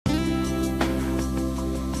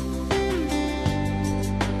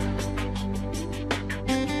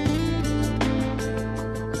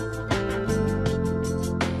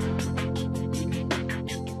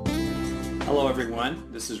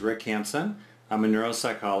this is Rick Hanson. I'm a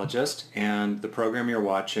neuropsychologist, and the program you're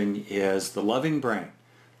watching is The Loving Brain,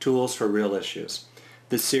 Tools for Real Issues.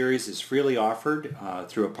 This series is freely offered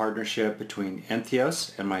through a partnership between En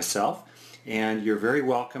Theos and myself, and you're very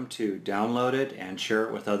welcome to download it and share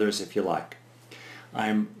it with others if you like.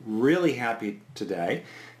 I'm really happy today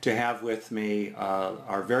to have with me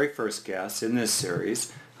our very first guests in this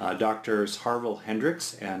series, Drs. Harville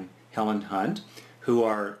Hendrix and Helen Hunt, who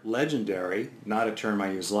are legendary, not a term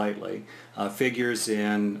I use lightly, figures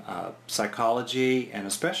in psychology and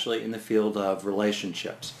especially in the field of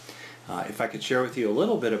relationships. If I could share with you a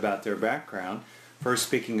little bit about their background, first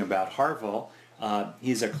speaking about Harville,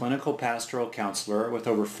 he's a clinical pastoral counselor with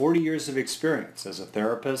over 40 years of experience as a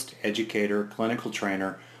therapist, educator, clinical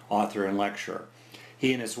trainer, author, and lecturer.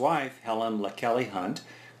 He and his wife, Helen LaKelly Hunt,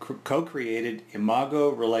 co-created Imago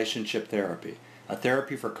Relationship Therapy, a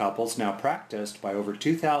therapy for couples now practiced by over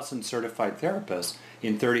 2,000 certified therapists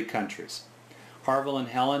in 30 countries. Harville and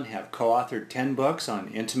Helen have co-authored 10 books on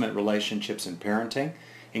intimate relationships and parenting,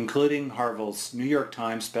 including Harville's New York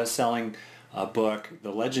Times best-selling book,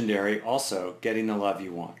 the legendary, also, Getting the Love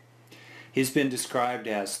You Want. He's been described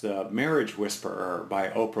as the marriage whisperer by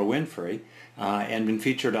Oprah Winfrey and been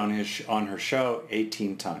featured on her show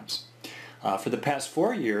 18 times. For the past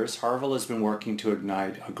 4 years, Harville has been working to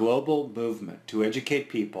ignite a global movement to educate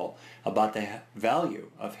people about the value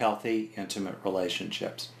of healthy, intimate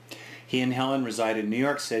relationships. He and Helen reside in New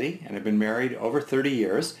York City and have been married over 30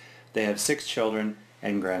 years. They have 6 children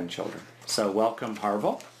and grandchildren. So welcome,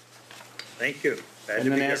 Harville. Thank you.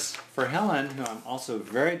 And then as for Helen, who I'm also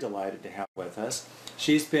very delighted to have with us,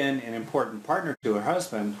 she's been an important partner to her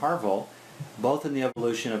husband, Harville, both in the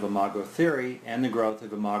evolution of Imago theory and the growth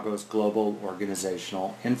of Imago's global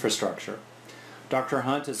organizational infrastructure. Dr.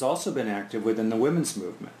 Hunt has also been active within the women's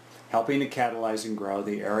movement, helping to catalyze and grow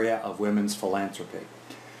the area of women's philanthropy.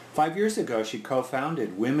 5 years ago, she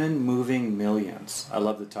co-founded Women Moving Millions. I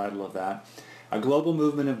love the title of that. A global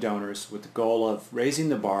movement of donors with the goal of raising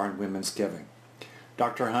the bar in women's giving.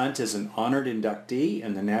 Dr. Hunt is an honored inductee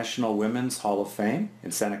in the National Women's Hall of Fame in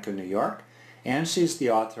Seneca, New York, and she's the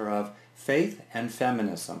author of Faith and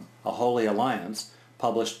Feminism, A Holy Alliance,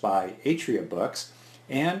 published by Atria Books,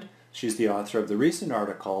 and she's the author of the recent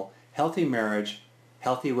article, Healthy Marriage,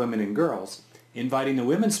 Healthy Women and Girls, inviting the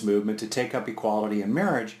women's movement to take up equality in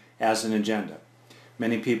marriage as an agenda.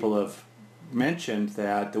 Many people have mentioned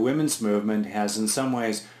that the women's movement has in some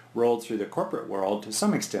ways rolled through the corporate world, to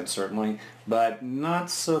some extent certainly, but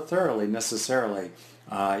not so thoroughly necessarily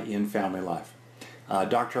in family life.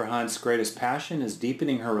 Dr. Hunt's greatest passion is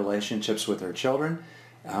deepening her relationships with her children,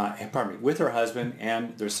 with her husband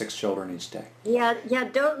and their 6 children each day. Yeah,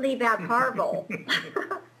 don't leave out Harville.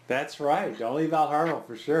 That's right, don't leave out Harville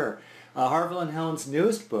for sure. Harville and Helen's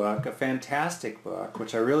newest book, a fantastic book,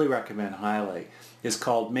 which I really recommend highly, is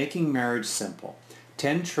called Making Marriage Simple,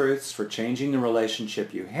 10 Truths for Changing the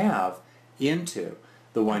Relationship You Have into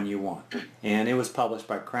the One You Want. And it was published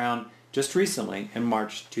by Crown just recently in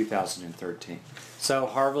March 2013. So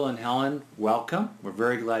Harville and Helen, welcome. We're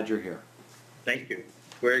very glad you're here. Thank you.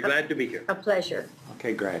 We're glad to be here. A pleasure.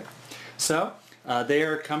 Okay, great. So they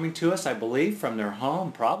are coming to us, I believe, from their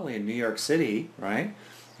home, probably in New York City, right?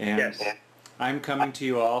 And yes. I'm coming to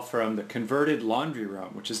you all from the converted laundry room,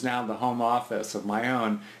 which is now the home office of my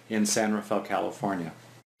own in San Rafael, California.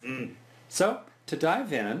 So to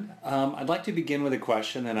dive in, I'd like to begin with a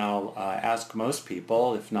question that I'll ask most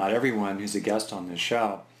people, if not everyone who's a guest on this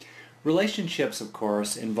show. Relationships, of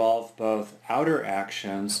course, involve both outer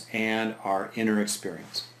actions and our inner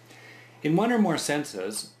experience. In one or more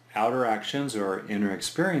senses, outer actions or inner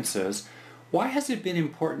experiences, why has it been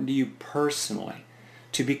important to you personally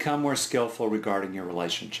to become more skillful regarding your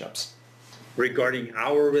relationships? Regarding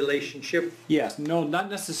our relationship? Yes, no, not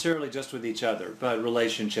necessarily just with each other, but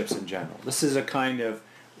relationships in general. This is a kind of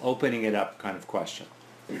opening it up kind of question.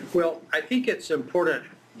 Well, I think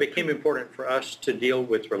became important for us to deal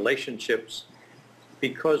with relationships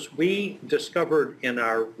because we discovered in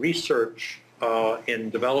our research in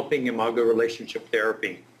developing Imago relationship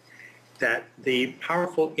therapy that the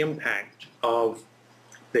powerful impact of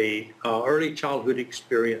the early childhood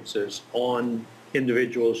experiences on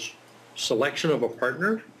individuals' selection of a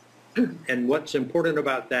partner, and what's important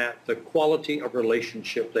about that, the quality of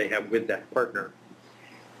relationship they have with that partner.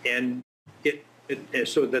 And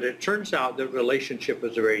so that it turns out that relationship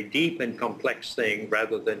is a very deep and complex thing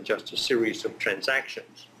rather than just a series of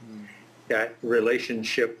transactions. That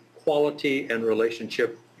relationship quality and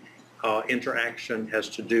relationship interaction has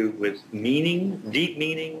to do with meaning, deep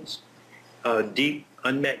meanings, deep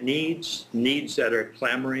unmet needs, needs that are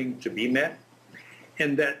clamoring to be met,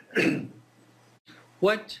 and that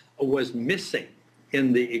what was missing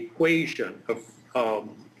in the equation of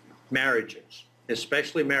marriages,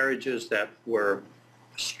 especially marriages that were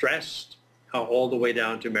stressed all the way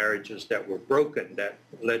down to marriages that were broken, that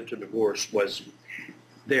led to divorce, was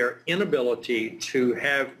their inability to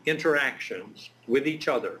have interactions with each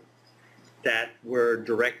other that were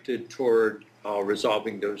directed toward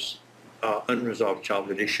resolving those unresolved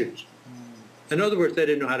childhood issues. In other words, they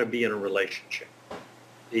didn't know how to be in a relationship.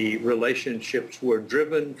 The relationships were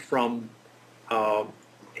driven from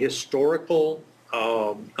historical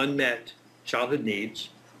unmet childhood needs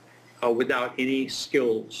without any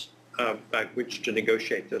skills by which to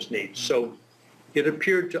negotiate those needs. So it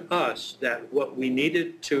appeared to us that what we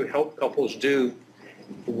needed to help couples do,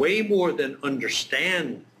 way more than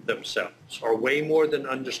understand themselves, or way more than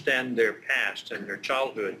understand their past and their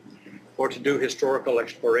childhood, or to do historical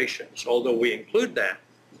explorations, although we include that,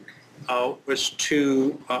 was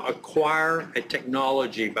to acquire a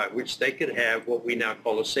technology by which they could have what we now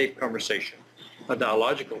call a safe conversation, a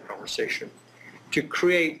dialogical conversation, to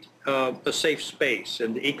create a safe space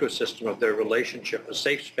in the ecosystem of their relationship, a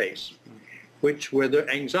safe space where their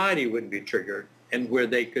anxiety wouldn't be triggered, and where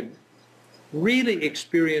they could really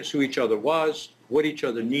experience who each other was, what each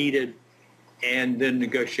other needed, and then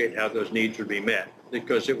negotiate how those needs would be met.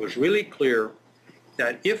 Because it was really clear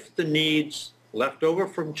that if the needs left over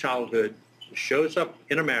from childhood shows up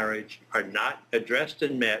in a marriage are not addressed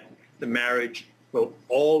and met, the marriage will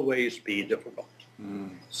always be difficult.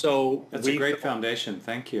 So that's a great foundation.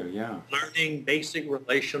 Thank you. Yeah. Learning basic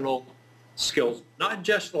relational skills, not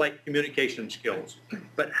just like communication skills,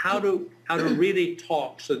 but how to really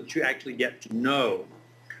talk so that you actually get to know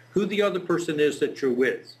who the other person is that you're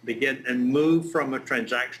with. Begin and move from a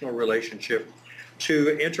transactional relationship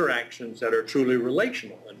to interactions that are truly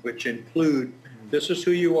relational, and which include this is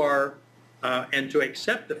who you are, and to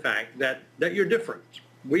accept the fact that you're different.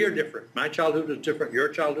 We are different. My childhood is different. Your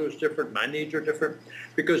childhood is different. My needs are different.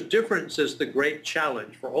 Because difference is the great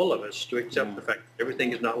challenge for all of us, to accept the fact that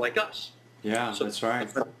everything is not like us. Yeah, so that's right.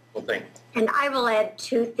 Thing. And I will add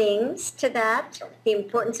two things to that, the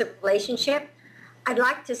importance of relationship. I'd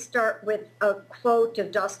like to start with a quote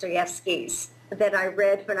of Dostoevsky's that I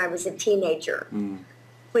read when I was a teenager,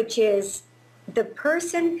 which is, the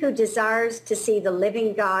person who desires to see the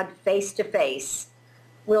living God face to face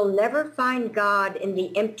will never find God in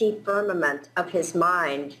the empty firmament of his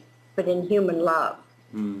mind, but in human love.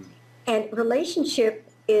 And relationship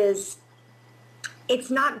is,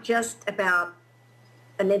 it's not just about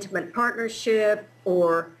an intimate partnership,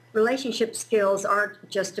 or relationship skills aren't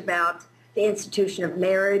just about the institution of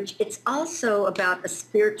marriage. It's also about a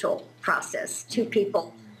spiritual process, two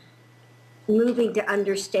people moving to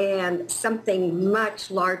understand something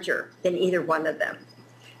much larger than either one of them.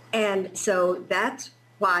 And so that's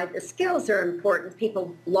why the skills are important.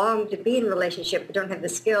 People long to be in a relationship but don't have the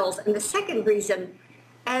skills. And the second reason,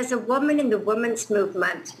 as a woman in the women's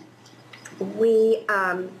movement, we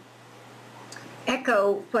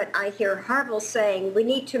echo what I hear Harville saying. We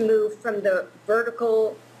need to move from the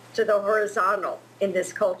vertical to the horizontal in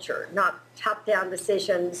this culture, not top-down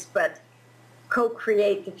decisions, but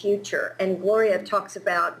co-create the future. And Gloria talks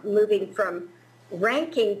about moving from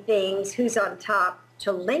ranking things, who's on top,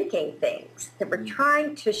 to linking things. That we're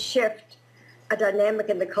trying to shift a dynamic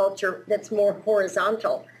in the culture that's more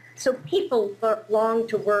horizontal. So people long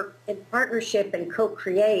to work in partnership and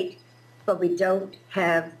co-create, but we don't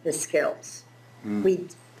have the skills. We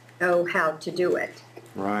know how to do it.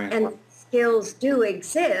 Right. And skills do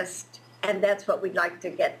exist, and that's what we'd like to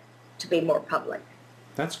get to be more public.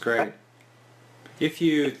 That's great. If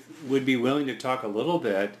you would be willing to talk a little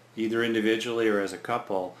bit, either individually or as a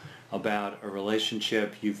couple, about a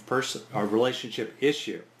relationship a relationship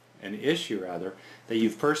issue, an issue rather, that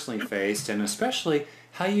you've personally faced, and especially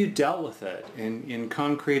how you dealt with it in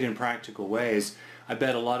concrete and practical ways, I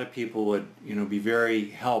bet a lot of people would, be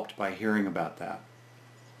very helped by hearing about that.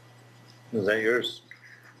 Is that yours?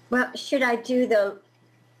 Well,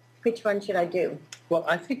 which one should I do? Well,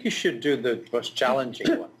 I think you should do the most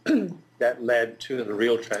challenging one that led to the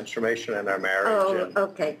real transformation in our marriage. Oh,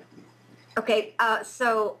 okay. Okay,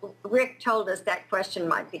 so Rick told us that question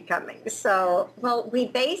might be coming. So, well, we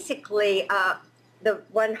basically, the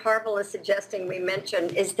one Harville is suggesting we mention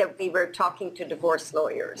is that we were talking to divorce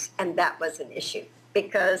lawyers, and that was an issue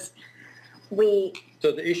because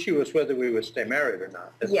So the issue was whether we would stay married or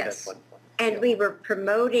not. Yes. At one point. And we were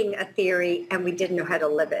promoting a theory, and we didn't know how to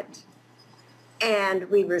live it. And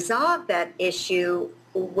we resolved that issue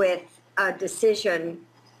with a decision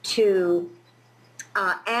to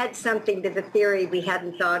add something to the theory we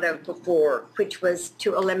hadn't thought of before, which was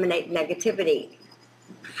to eliminate negativity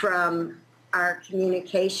from our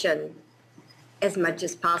communication as much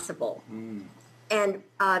as possible. And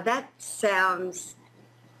that sounds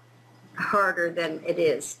harder than it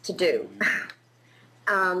is to do.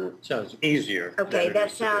 Sounds easier. Okay,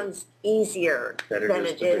 that sounds easier than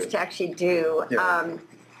it is to actually do. Yeah.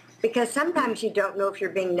 Because sometimes you don't know if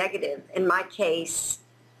you're being negative. In my case,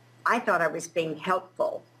 I thought I was being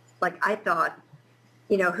helpful. Like I thought,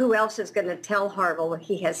 you know, who else is going to tell Harville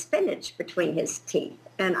he has spinach between his teeth?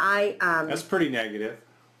 And That's pretty negative.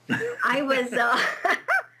 I was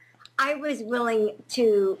I was willing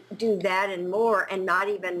to do that and more and not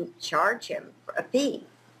even charge him a fee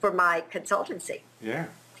for my consultancy. Yeah.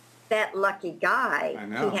 That lucky guy, I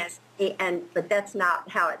know. but that's not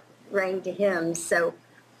how it rang to him. So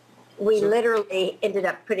we literally ended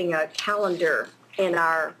up putting a calendar in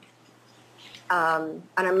our on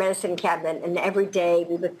our medicine cabinet, and every day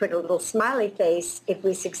we would put a little smiley face if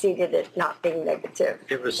we succeeded at not being negative.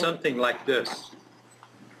 It was something like this.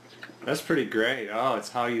 That's pretty great. Oh, it's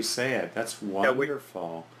how you say it. That's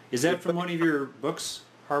wonderful. Is that from one of your books,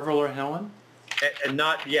 Harville or Helen? And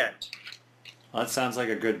not yet. Well, that sounds like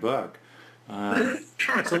a good book. So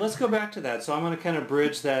let's go back to that. So I'm going to kind of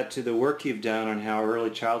bridge that to the work you've done on how early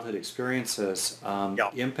childhood experiences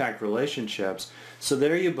impact relationships. So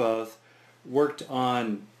there you both worked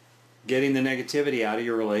on getting the negativity out of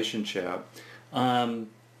your relationship. Kind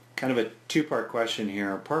of a two-part question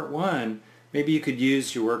here. Part one, maybe you could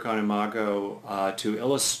use your work on Imago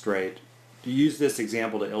to use this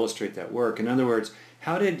example to illustrate that work. In other words,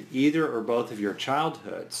 how did either or both of your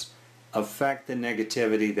childhoods affect the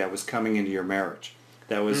negativity that was coming into your marriage?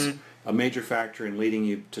 That was a major factor in leading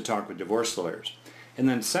you to talk with divorce lawyers. And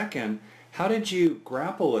then second, how did you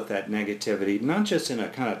grapple with that negativity, not just in a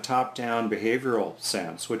kind of top-down behavioral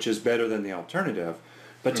sense, which is better than the alternative,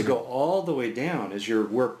 but to go all the way down, as your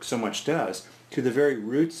work so much does, to the very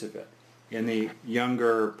roots of it, in the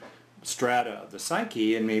younger strata of the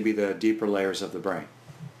psyche and maybe the deeper layers of the brain?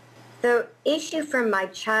 The issue from my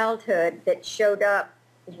childhood that showed up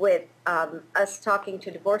with us talking to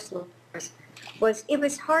divorce lawyers was it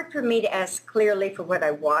was hard for me to ask clearly for what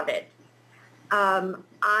I wanted.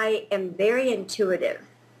 I am very intuitive,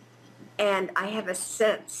 and I have a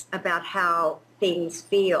sense about how things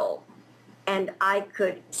feel. And I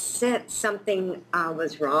could sense something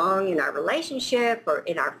was wrong in our relationship or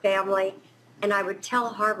in our family, and I would tell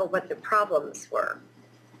Harville what the problems were,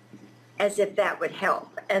 as if that would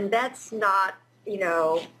help. And that's not,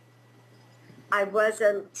 I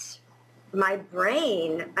wasn't, my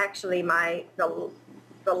brain, actually the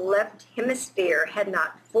left hemisphere had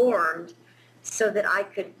not formed so that I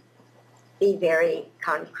could be very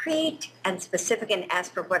concrete and specific and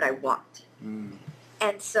ask for what I want.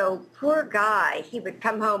 And so poor guy, he would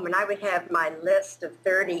come home and I would have my list of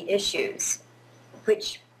 30 issues,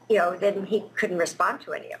 which, then he couldn't respond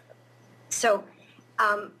to any of them. So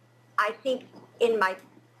I think in my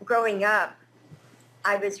growing up,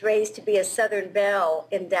 I was raised to be a Southern belle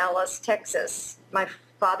in Dallas, Texas. My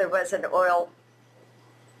father was an oil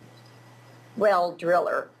well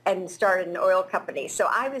driller and started an oil company. So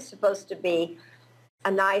I was supposed to be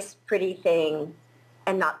a nice, pretty thing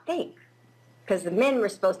and not think, because the men were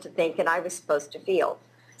supposed to think and I was supposed to feel.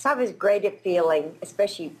 So I was great at feeling,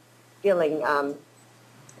 especially feeling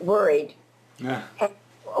worried. Yeah. And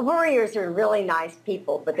worriers are really nice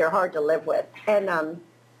people, but they're hard to live with. And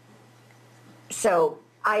so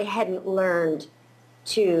I hadn't learned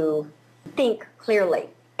to think clearly,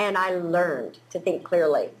 and I learned to think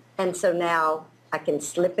clearly. And so now I can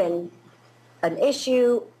slip in an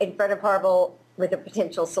issue in front of Harville with a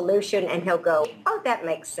potential solution, and he'll go, oh, that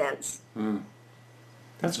makes sense.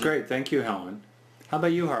 That's great. Thank you, Helen. How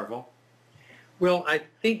about you, Harville? Well, I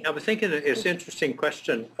was thinking it's an interesting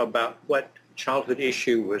question about what childhood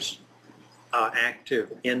issue was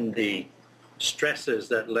active in the stresses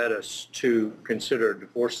that led us to consider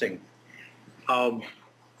divorcing.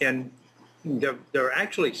 And there are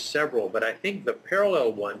actually several, but I think the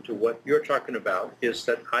parallel one to what you're talking about is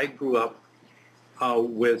that I grew up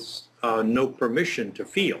with no permission to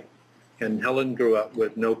feel, and Helen grew up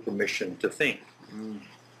with no permission to think.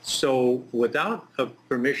 So without a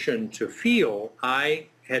permission to feel, I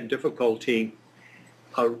had difficulty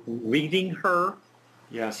reading her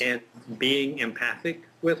and being empathic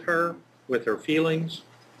with her feelings,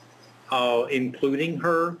 including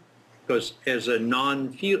her, because as a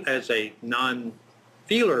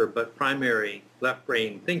non-feeler but primary left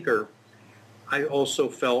brain thinker, I also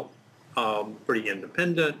felt pretty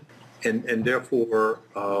independent and therefore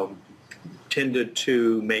tended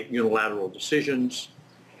to make unilateral decisions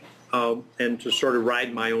and to sort of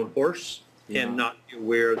ride my own horse and not be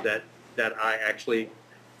aware that I actually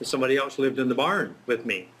somebody else lived in the barn with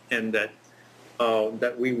me, and that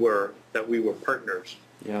we were partners.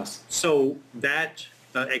 Yes. So that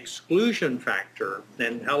exclusion factor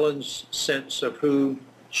and Helen's sense of who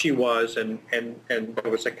she was, and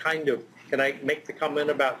there was a kind of, can I make the comment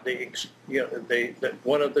about the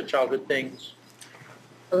one of the childhood things?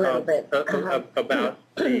 A little bit.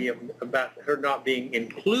 About her not being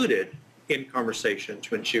included in conversations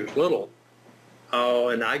when she was little.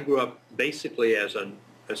 And I grew up basically as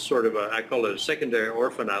sort of I call it a secondary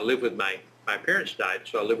orphan. I lived with my parents died,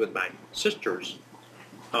 so I lived with my sisters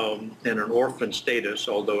in an orphan status,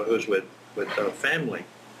 although it was with family.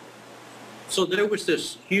 So there was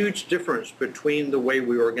this huge difference between the way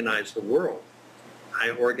we organized the world. I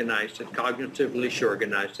organized it cognitively, she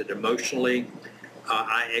organized it emotionally.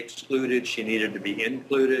 I excluded, she needed to be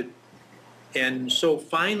included. And so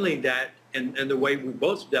finally that, and the way we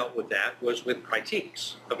both dealt with that was with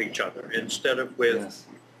critiques of each other instead of with, yes.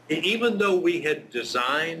 Even though we had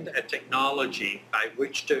designed a technology by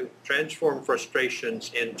which to transform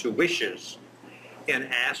frustrations into wishes and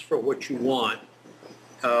ask for what you want,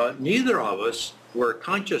 neither of us were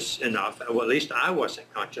conscious enough, well, at least I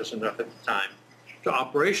wasn't conscious enough at the time, to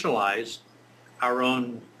operationalize our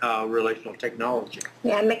own relational technology.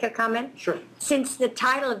 May I make a comment? Sure. Since the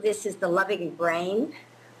title of this is The Loving Brain,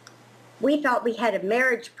 we thought we had a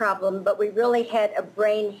marriage problem, but we really had a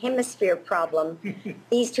brain hemisphere problem.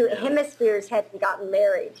 These two hemispheres hadn't gotten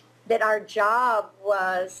married. That our job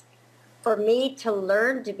was for me to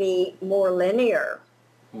learn to be more linear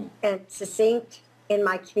and succinct in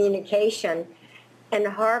my communication, and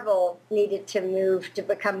Harville needed to move to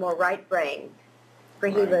become more right brain,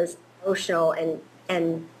 where he was emotional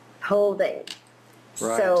and holding.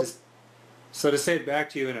 Right. So to say it back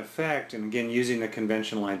to you in effect, and again using the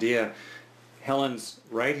conventional idea, Helen's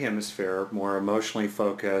right hemisphere, more emotionally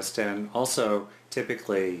focused and also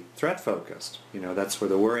typically threat focused. That's where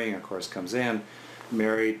the worrying, of course, comes in.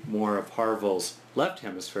 Married more of Harville's left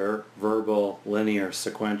hemisphere, verbal, linear,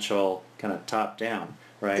 sequential, kind of top down,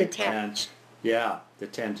 right? Detached. And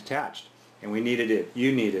detached. And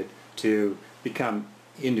you needed to become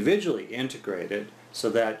individually integrated so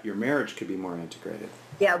that your marriage could be more integrated.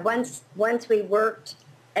 Yeah, once we worked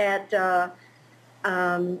at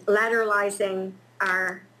lateralizing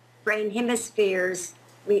our brain hemispheres,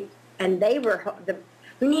 we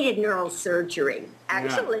needed neural surgery,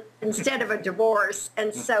 actually, instead of a divorce.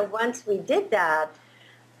 And so once we did that,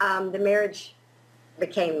 the marriage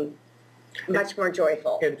became much more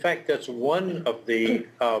joyful. In fact, that's one of the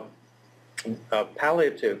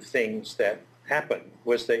palliative things that happened,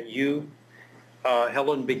 was that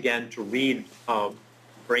Helen began to read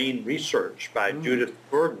brain research by Judith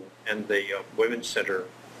Gordon and the Women's Center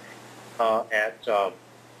at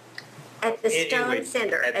the Stone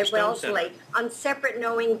Center at Wellesley on separate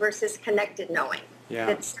knowing versus connected knowing. Yeah.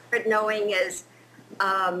 That separate knowing is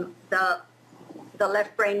the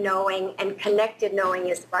left brain knowing, and connected knowing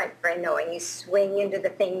is the right brain knowing. You swing into the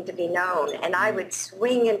thing to be known, and I would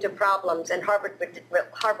swing into problems, and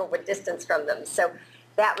Harville would distance from them. So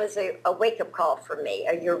that was a wake-up call for me,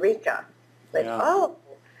 a eureka. But,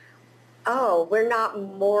 we're not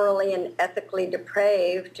morally and ethically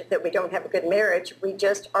depraved, that we don't have a good marriage. We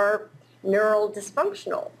just are neural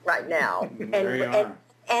dysfunctional right now.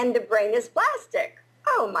 and the brain is plastic.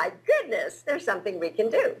 Oh, my goodness, there's something we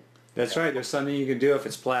can do. That's right. There's something you can do if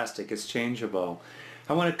it's plastic. It's changeable.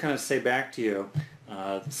 I want to kind of say back to you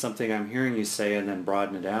something I'm hearing you say and then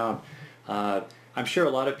broaden it out. I'm sure a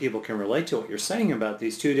lot of people can relate to what you're saying about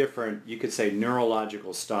these two different, you could say,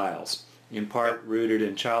 neurological styles, in part rooted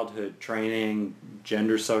in childhood training,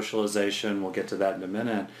 gender socialization. We'll get to that in a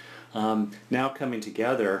minute. Now coming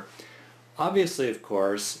together. Obviously, of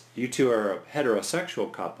course, you two are a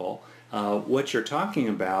heterosexual couple. What you're talking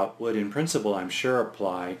about would, in principle, I'm sure,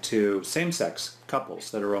 apply to same-sex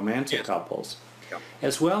couples that are romantic couples,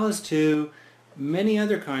 as well as to many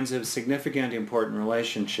other kinds of significant, important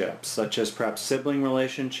relationships, such as perhaps sibling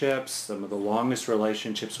relationships. Some of the longest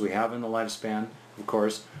relationships we have in the lifespan, of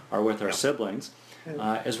course, are with our siblings,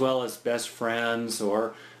 as well as best friends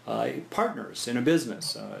or partners in a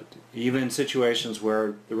business, even situations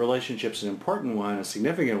where the relationship's an important one, a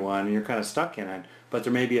significant one, and you're kind of stuck in it, but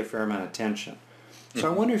there may be a fair amount of tension. So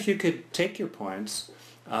I wonder if you could take your points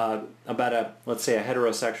about let's say a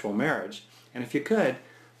heterosexual marriage, and if you could,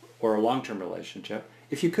 or a long-term relationship,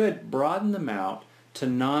 if you could broaden them out to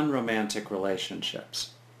non-romantic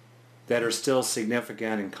relationships that are still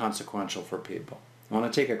significant and consequential for people.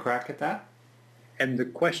 Want to take a crack at that? And the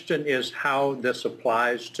question is how this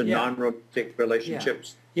applies to non-romantic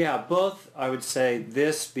relationships. Yeah, both, I would say,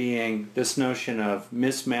 this being this notion of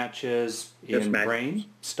mismatches in brain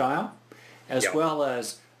style, as well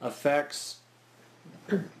as effects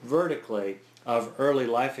vertically of early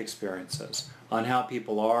life experiences on how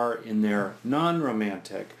people are in their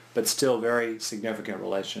non-romantic but still very significant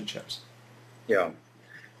relationships. Yeah.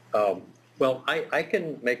 Well, I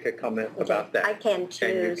can make a comment about that. I can too.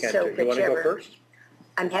 And you can so too. You want to go first?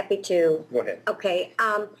 I'm happy to. Go ahead. Okay.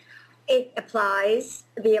 It applies,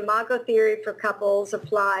 the imago theory for couples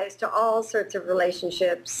applies to all sorts of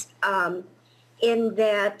relationships in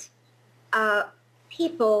that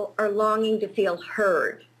people are longing to feel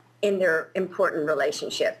heard in their important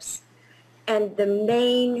relationships. And the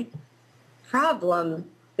main problem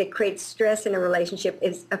that creates stress in a relationship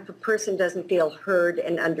is if a person doesn't feel heard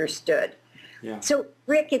and understood. Yeah. So,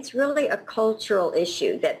 Rick, it's really a cultural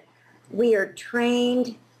issue that we are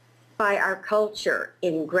trained by our culture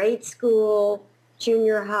in grade school,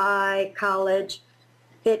 junior high, college,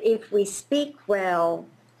 that if we speak well,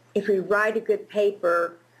 if we write a good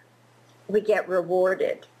paper, we get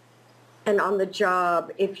rewarded. And on the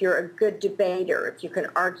job, if you're a good debater, if you can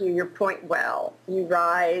argue your point well, you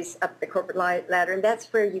rise up the corporate ladder, and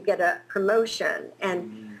that's where you get a promotion.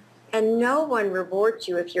 And no one rewards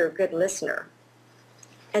you if you're a good listener.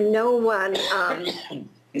 And no one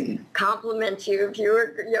compliments you if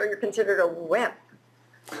you're considered a wimp.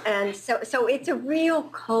 And so it's a real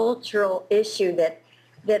cultural issue that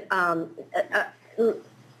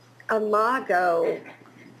Imago,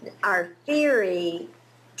 our theory,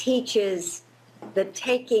 teaches the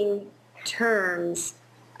taking turns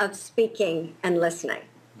of speaking and listening.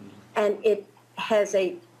 And it has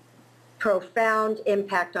a profound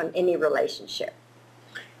impact on any relationship.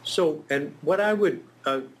 So, and what I would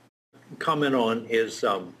comment on is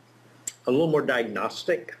a little more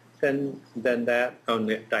diagnostic than that. On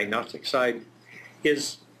the diagnostic side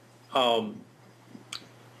is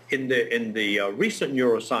in the recent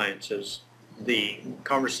neurosciences, the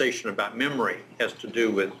conversation about memory has to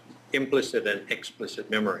do with implicit and explicit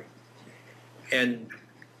memory. And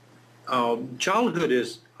childhood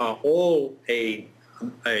is all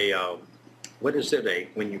what is it,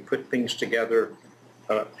 when you put things together,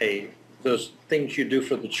 those things you do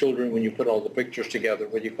for the children when you put all the pictures together,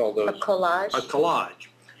 what do you call those? A collage. A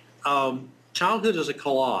collage. Childhood is a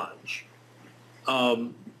collage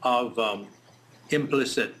of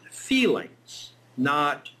implicit feelings,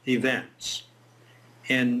 not events.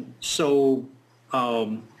 And so,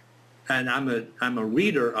 and I'm a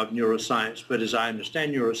reader of neuroscience, but as I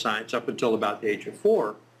understand neuroscience up until about the age of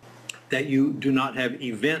 4, that you do not have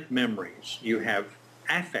event memories. You have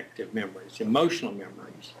affective memories, emotional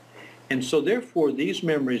memories. And so therefore these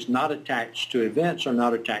memories not attached to events are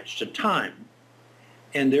not attached to time.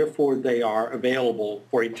 And therefore they are available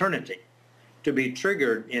for eternity to be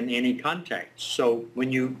triggered in any context. So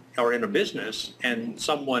when you are in a business and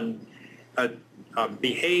someone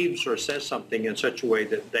behaves or says something in such a way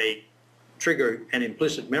that they trigger an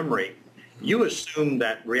implicit memory, you assume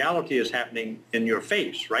that reality is happening in your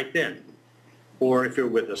face right then. Or if you're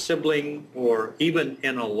with a sibling or even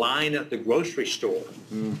in a line at the grocery store,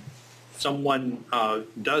 someone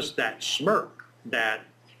does that smirk that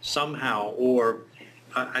somehow, or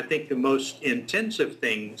I think the most intensive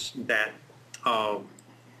things that Ed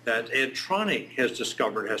Tronick has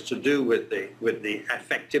discovered has to do with the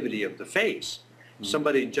affectivity of the face.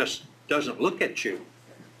 Somebody just doesn't look at you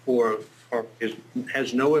or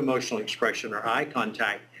has no emotional expression or eye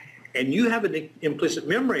contact, and you have an implicit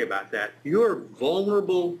memory about that, you're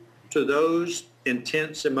vulnerable to those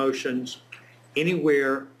intense emotions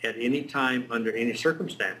anywhere, at any time, under any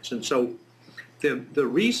circumstance. And so the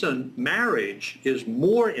reason marriage is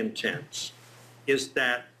more intense is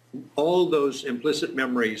that all those implicit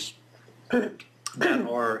memories that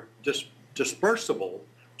are just dispersible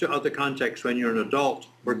to other contexts when you're an adult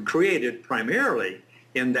were created primarily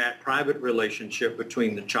in that private relationship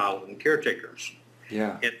between the child and caretakers.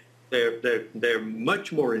 Yeah. And they're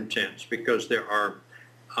much more intense because there are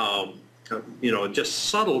just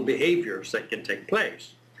subtle behaviors that can take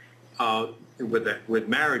place with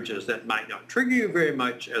marriages that might not trigger you very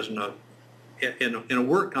much as in a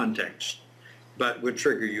work context, but would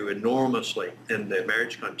trigger you enormously in the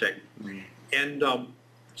marriage context. And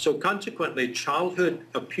so consequently, childhood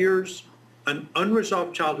appears,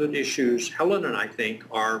 unresolved childhood issues, Helen and I think,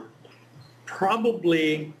 are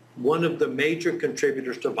probably one of the major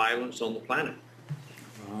contributors to violence on the planet.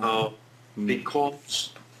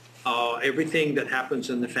 Because everything that happens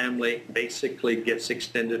in the family basically gets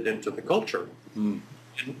extended into the culture.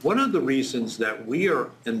 And one of the reasons that we are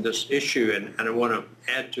in this issue, and I want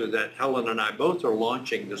to add to that, Helen and I both are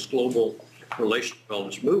launching this global relational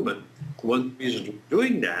wellness movement. One reason we're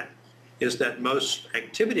doing that is that most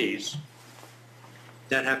activities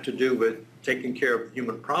that have to do with taking care of the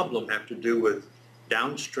human problem have to do with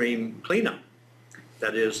downstream cleanup.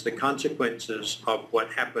 That is, the consequences of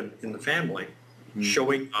what happened in the family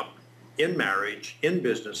showing up in marriage, in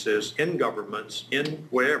businesses, in governments, in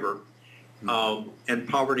wherever, and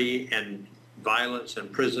poverty and violence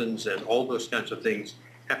and prisons and all those kinds of things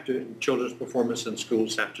children's performance in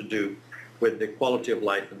schools have to do with the quality of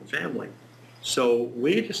life in the family. So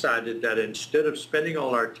we decided that instead of spending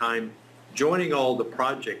all our time joining all the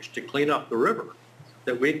projects to clean up the river,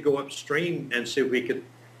 that we'd go upstream and see if we could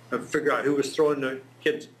figure out who was throwing the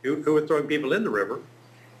kids, who were throwing people in the river,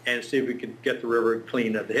 and see if we could get the river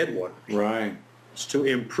clean at the headwaters. Right. It's to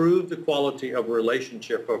improve the quality of a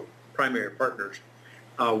relationship of primary partners,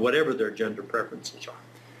 whatever their gender preferences are.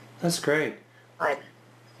 That's great. But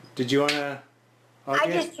Did you want to?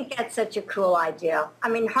 I just think that's such a cool idea. I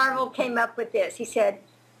mean, Harville came up with this. He said,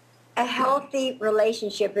 a healthy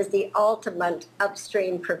relationship is the ultimate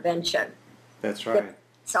upstream prevention. That's right.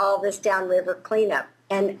 It's all this downriver cleanup.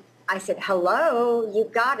 And I said, hello, you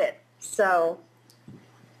got it. So.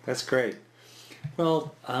 That's great.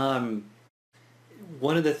 Well,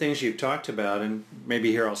 one of the things you've talked about, and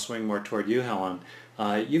maybe here I'll swing more toward you, Helen,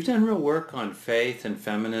 you've done real work on faith and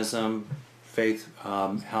feminism,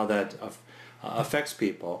 how that affects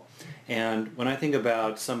people. And when I think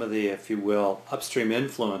about some of the, if you will, upstream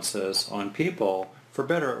influences on people, for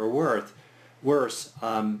better or worse,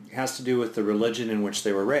 has to do with the religion in which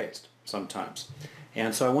they were raised sometimes.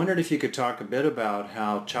 And so I wondered if you could talk a bit about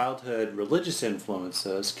how childhood religious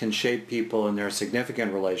influences can shape people in their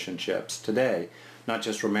significant relationships today, not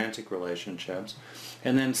just romantic relationships.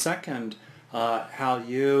 And then second, how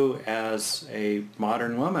you as a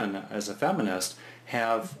modern woman, as a feminist,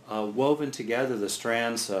 have woven together the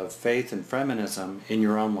strands of faith and feminism in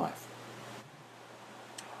your own life.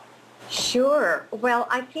 Sure. Well,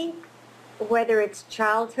 I think whether it's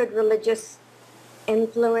childhood religious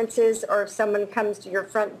influences or if someone comes to your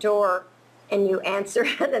front door and you answer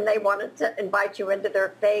it and they wanted to invite you into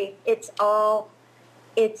their faith, it's the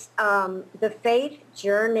faith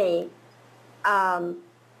journey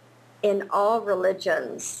in all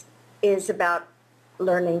religions is about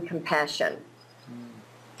learning compassion.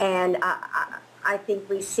 And I think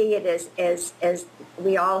we see it as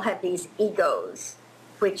we all have these egos,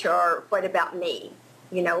 which are, what about me?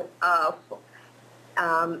 You know, am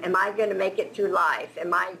I going to make it through life?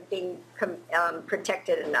 Am I being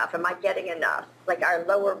protected enough? Am I getting enough? Like our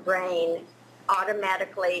lower brain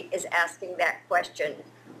automatically is asking that question.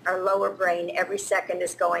 Our lower brain every second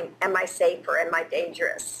is going, am I safe or am I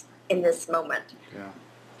dangerous in this moment? Yeah.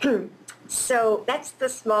 So that's the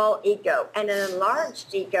small ego. And an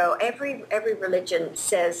enlarged ego, every religion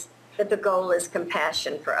says that the goal is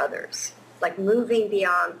compassion for others, like moving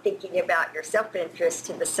beyond thinking about your self-interest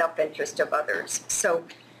to the self-interest of others. So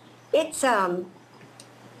it's to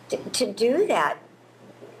do that,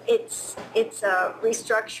 it's a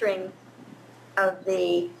restructuring of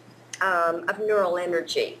the of neural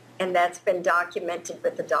energy, and that's been documented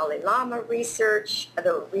with the Dalai Lama research,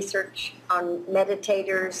 the research on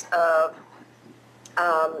meditators of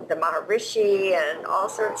the Maharishi, and all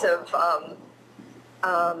sorts of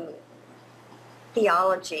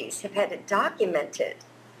theologies have had it documented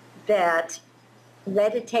that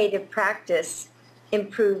meditative practice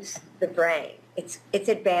improves the brain. It's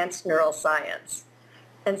advanced neuroscience.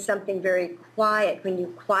 And something very quiet, when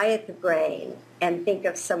you quiet the brain and think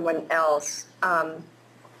of someone else,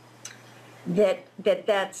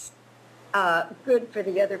 that's good for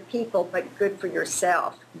the other people, but good for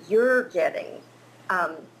yourself. You're getting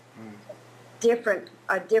a different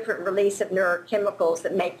release of neurochemicals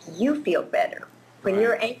that make you feel better. When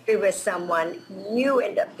you're angry with someone, you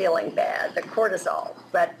end up feeling bad, the cortisol.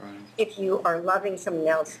 But if you are loving someone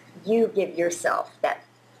else, you give yourself that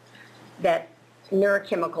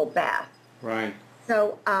neurochemical bath. Right.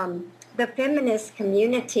 So the feminist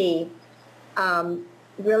community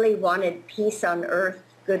really wanted peace on earth,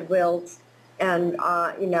 goodwill, and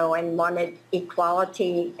and wanted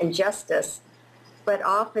equality and justice, but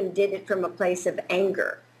often did it from a place of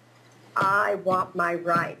anger. I want my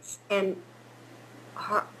rights. And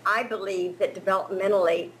I believe that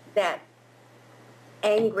developmentally that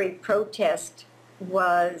angry protest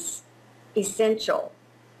was essential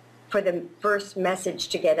for the first message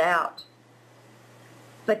to get out.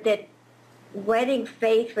 But that wedding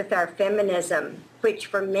faith with our feminism, which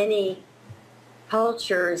for many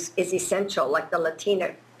cultures is essential, like the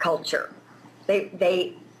Latina culture,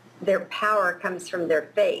 Their power comes from their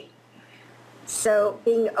faith. So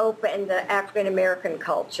being open in the African American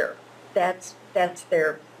culture, that's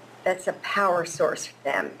a power source for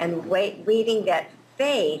them. And weaving that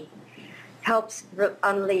faith helps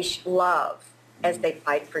unleash love as they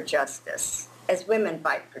fight for justice, as women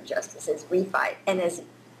fight for justice, as we fight, and as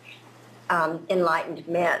enlightened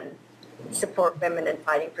men support women in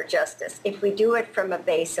fighting for justice. If we do it from a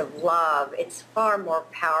base of love, it's far more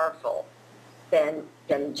powerful than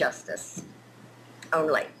justice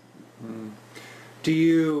only.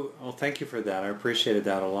 Well, thank you for that. I appreciated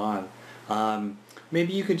that a lot.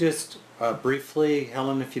 Maybe you could just briefly,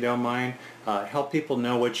 Helen, if you don't mind, help people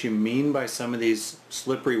know what you mean by some of these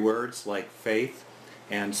slippery words like faith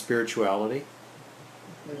and spirituality.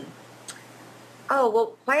 Oh,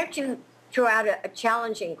 well, why don't you throw out a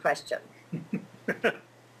challenging question?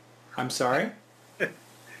 I'm sorry?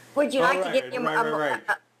 Would you like to give him right.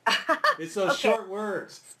 It's those Okay. short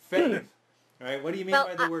words. Faith. All right. What do you mean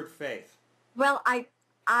by the word faith? Well, I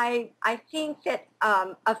think that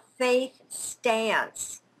a faith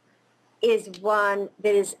stance is one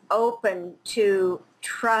that is open to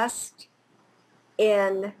trust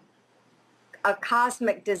in a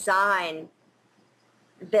cosmic design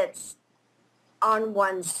that's on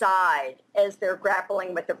one side as they're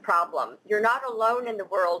grappling with the problem. You're not alone in the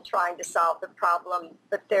world trying to solve the problem,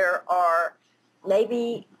 but there are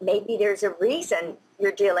maybe there's a reason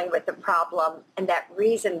you're dealing with the problem, and that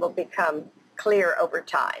reason will become clear over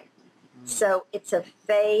time. So it's a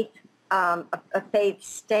faith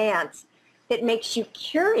stance that makes you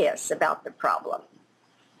curious about the problem.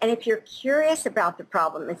 And if you're curious about the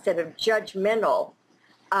problem instead of judgmental,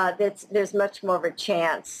 there's much more of a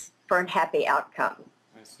chance for a happy outcome.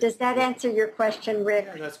 Does that answer your question, Rick?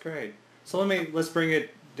 Yeah, that's great. So let's bring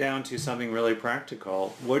it down to something really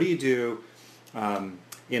practical. What do you do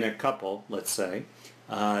in a couple, let's say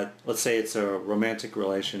it's a romantic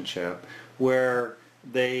relationship where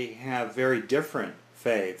they have very different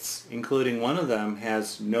faiths, including one of them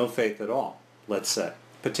has no faith at all, let's say,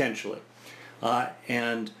 potentially.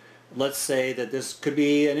 And let's say that this could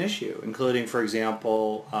be an issue, including, for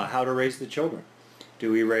example, how to raise the children.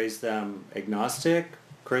 Do we raise them agnostic,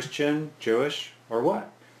 Christian, Jewish, or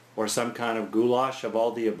what? Or some kind of goulash of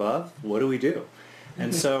all the above? What do we do?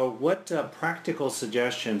 And so what practical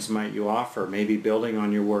suggestions might you offer, maybe building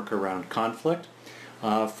on your work around conflict,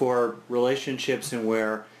 for relationships in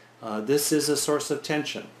where this is a source of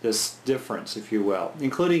tension, this difference, if you will,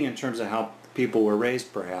 including in terms of how people were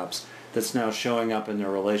raised, perhaps, that's now showing up in their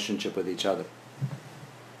relationship with each other?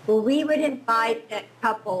 Well, we would invite that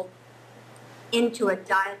couple into a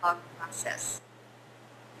dialogue process.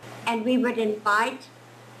 And we would invite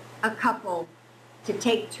a couple to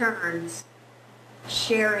take turns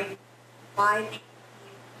sharing why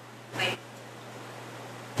they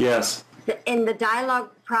Yes. in the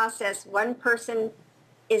dialogue process, one person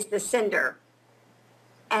is the sender,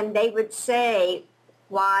 and they would say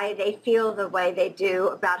why they feel the way they do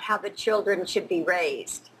about how the children should be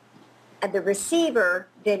raised. And the receiver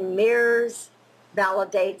then mirrors,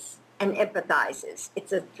 validates, and empathizes.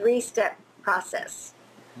 It's a 3-step process.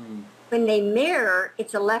 When they mirror,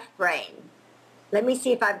 it's a left brain. Let me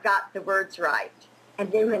see if I've got the words right.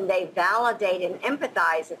 And then when they validate and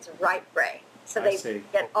empathize, it's right brain. So they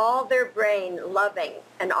get all their brain loving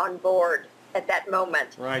and on board at that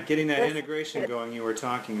moment. Right, getting that integration going you were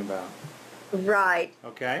talking about. Right.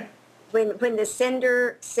 Okay. When the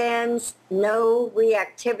sender sends, no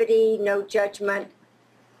reactivity, no judgment,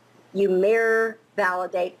 you mirror,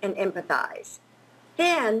 validate, and empathize.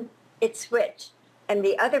 Then it's switched, and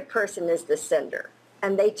the other person is the sender,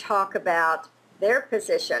 and they talk about their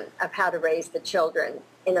position of how to raise the children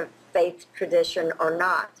in a faith tradition or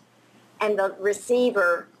not. And the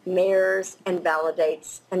receiver mirrors and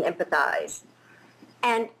validates and empathizes.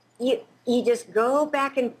 And you just go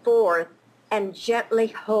back and forth and gently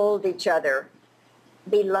hold each other,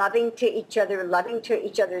 be loving to each other, loving to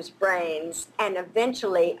each other's brains, and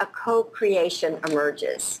eventually a co-creation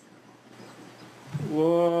emerges.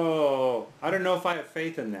 Whoa, I don't know if I have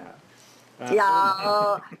faith in that. What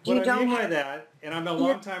I mean by that, and I'm a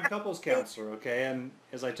long-time couples counselor, okay, and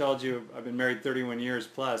as I told you, I've been married 31 years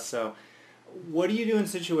plus, so what do you do in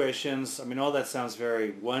situations, I mean, all that sounds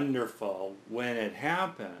very wonderful when it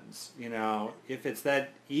happens, you know, if it's that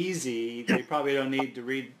easy, they probably don't need to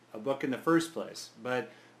read a book in the first place,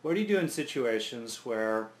 but what do you do in situations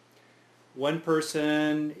where one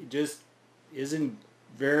person just isn't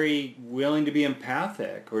very willing to be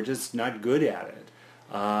empathic or just not good at it?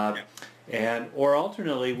 Or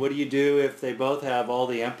alternately, what do you do if they both have all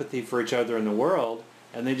the empathy for each other in the world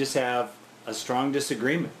and they just have a strong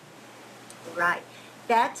disagreement? Right.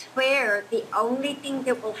 That's where the only thing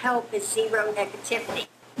that will help is zero negativity.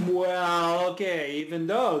 Well, okay, even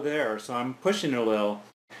though there, so I'm pushing it a little.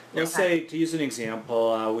 Let's say, to use an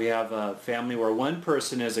example, we have a family where one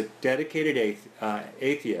person is a dedicated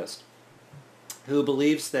atheist who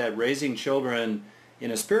believes that raising children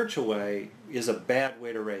in a spiritual way is a bad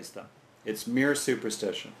way to raise them. It's mere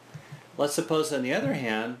superstition. Let's suppose, on the other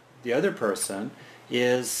hand, the other person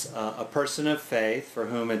is a person of faith for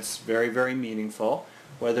whom it's very, very meaningful,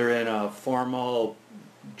 whether in a formal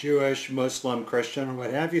Jewish, Muslim, Christian, or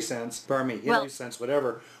what have you sense, Hindu sense,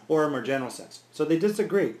 whatever, or a more general sense. So they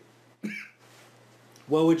disagree.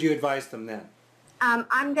 What would you advise them then?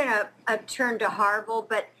 I'm going to turn to Harville,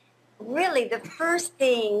 but really the first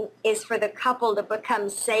thing is for the couple to become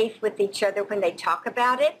safe with each other when they talk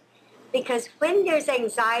about it. Because when there's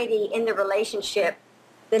anxiety in the relationship,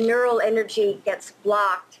 the neural energy gets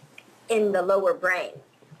blocked in the lower brain.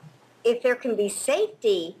 If there can be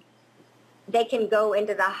safety, they can go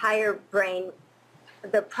into the higher brain,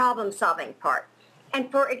 the problem-solving part. And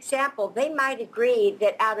for example, they might agree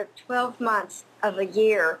that out of 12 months of a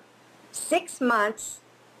year, 6 months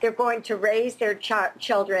they're going to raise their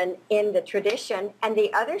children in the tradition, and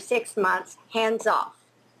the other 6 months hands off,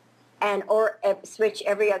 and or switch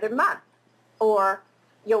every other month. Or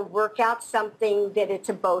you'll work out something that it's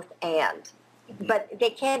a both and. But they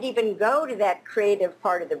can't even go to that creative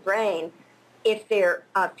part of the brain if they're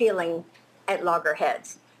feeling at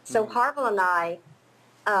loggerheads. So Harville and I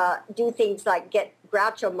do things like get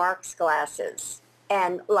Groucho Marx glasses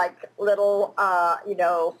and like little,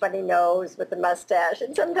 funny nose with the mustache.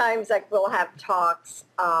 And sometimes like we'll have talks,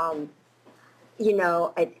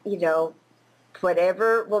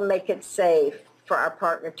 whatever will make it safe for our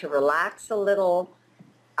partner to relax a little,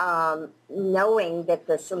 knowing that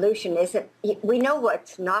the solution isn't, we know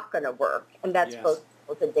what's not going to work, and that's both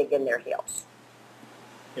people to dig in their heels.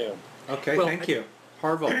 Yeah. Okay, thank you.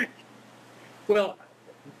 Harville. Well,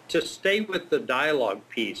 to stay with the dialogue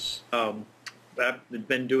piece, I've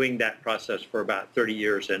been doing that process for about 30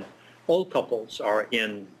 years, and all couples are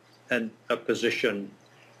in a position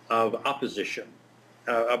of opposition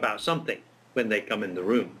about something when they come in the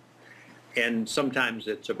room. And sometimes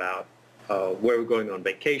it's about where we're going on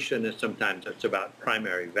vacation, and sometimes it's about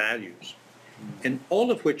primary values, and all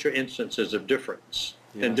of which are instances of difference.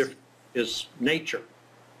 Yes. And difference is nature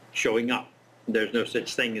showing up. There's no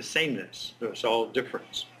such thing as sameness. It's all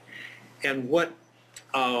difference. And what,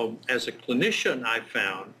 as a clinician, I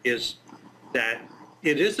found is that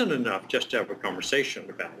it isn't enough just to have a conversation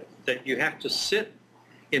about it, that you have to sit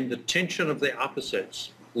in the tension of the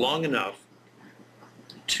opposites long enough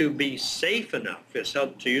to be safe enough,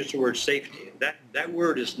 to use the word safety. That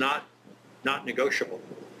word is not negotiable.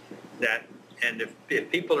 And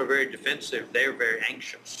if people are very defensive, they're very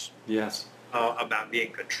anxious. Yes. About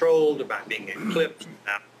being controlled, about being eclipsed,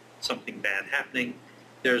 about something bad happening.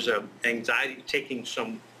 There's an anxiety taking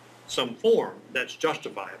some form that's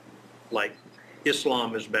justifiable, like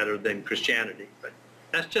Islam is better than Christianity, but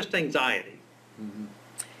that's just anxiety. Mm-hmm.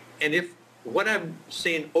 And if what I've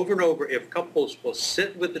seen over and over, if couples will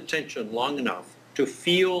sit with the tension long enough to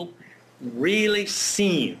feel really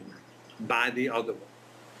seen by the other one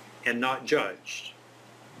and not judged,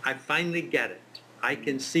 I finally get it. I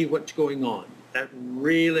can see what's going on. That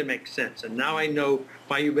really makes sense. And now I know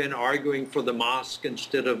why you've been arguing for the mosque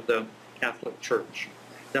instead of the Catholic Church.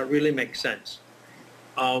 That really makes sense.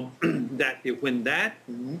 When that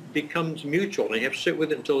becomes mutual, and you have to sit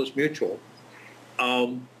with it until it's mutual,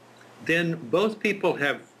 then both people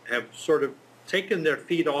have sort of taken their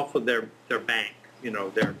feet off of their bank,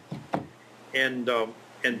 and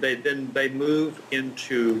they move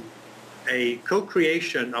into a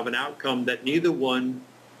co-creation of an outcome that neither one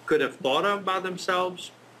could have thought of by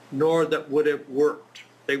themselves, nor that would have worked.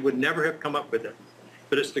 They would never have come up with it.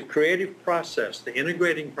 But it's the creative process, the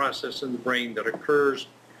integrating process in the brain that occurs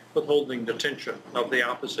with holding the tension of the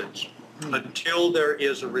opposites until there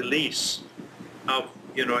is a release of,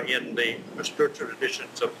 in the spiritual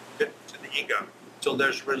traditions to the ego, till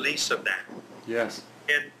there's release of that. Yes.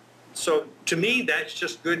 And so to me, that's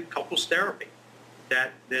just good couples therapy.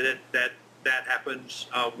 That happens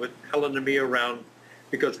with Helen and me around,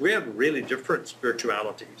 because we have really different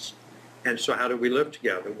spiritualities. And so how do we live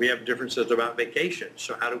together? We have differences about vacations.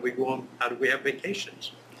 So how do we go on? How do we have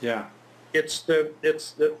vacations? Yeah. It's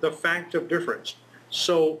the fact of difference.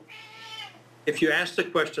 So if you ask the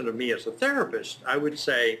question of me as a therapist, I would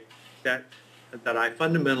say that I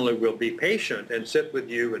fundamentally will be patient and sit with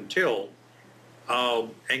you until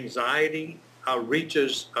anxiety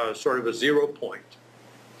reaches sort of a 0 point.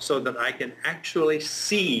 so that I can actually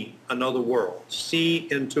see another world, see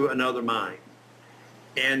into another mind,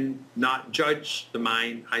 and not judge the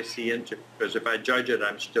mind I see into. Because if I judge it,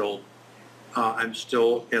 I'm still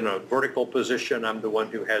in a vertical position. I'm the one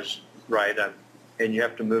who has right, and you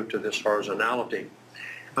have to move to this horizontality.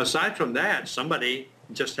 Aside from that, somebody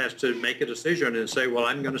just has to make a decision and say, well,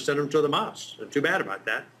 I'm going to send them to the Moss. Too bad about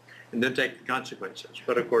that. And then take the consequences.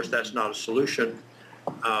 But of course, that's not a solution.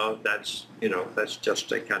 That's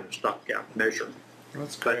just a kind of stopgap measure.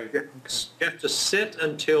 That's great. But you have to sit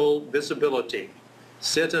until visibility,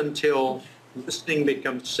 sit until listening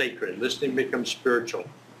becomes sacred, listening becomes spiritual,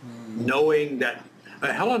 knowing that,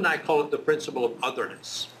 Helen and I call it the principle of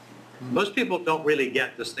otherness. Most people don't really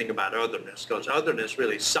get this thing about otherness, because otherness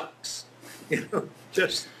really sucks.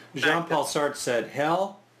 Just Jean-Paul Sartre said,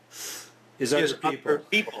 hell is other people. Other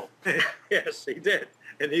people. Yes, he did.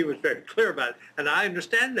 And he was very clear about it. And I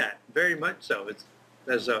understand that very much so. It's,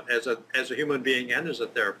 as a human being and as a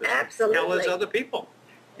therapist. Absolutely. Hell is other people.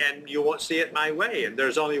 And you won't see it my way. And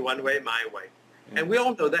there's only one way, my way. And we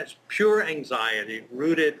all know that's pure anxiety,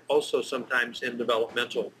 rooted also sometimes in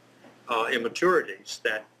developmental immaturities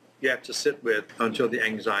that you have to sit with until the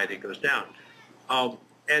anxiety goes down.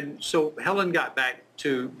 And so Helen got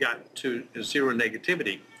to zero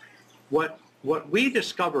negativity. What we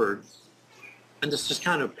discovered, and this is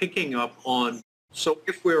kind of picking up on, so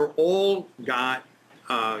if we're all got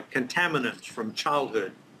contaminants from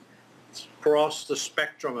childhood across the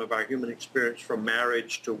spectrum of our human experience, from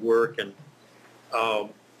marriage to work and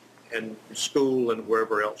school and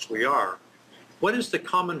wherever else we are, what is the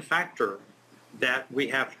common factor that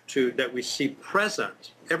we see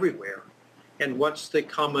present everywhere? And what's the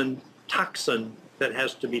common toxin that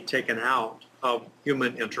has to be taken out of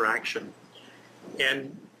human interaction?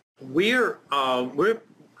 And we're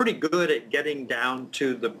pretty good at getting down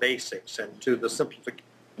to the basics and to the simplification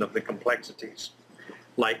of the complexities,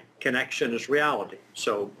 like connection is reality.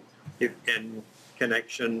 So and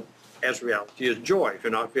connection as reality is joy. If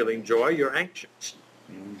you're not feeling joy, you're anxious.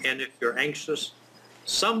 And if you're anxious,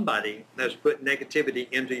 somebody has put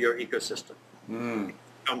negativity into your ecosystem. It could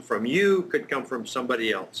come from you, could come from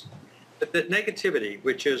somebody else. But that negativity,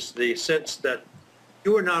 which is the sense that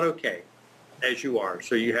you are not okay as you are,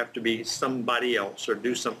 so you have to be somebody else or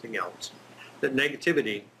do something else. That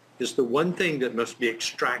negativity is the one thing that must be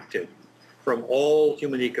extracted from all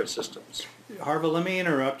human ecosystems. Harville, let me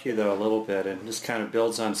interrupt you though a little bit, and this kind of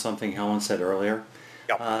builds on something Helen said earlier.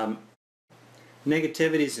 Yep.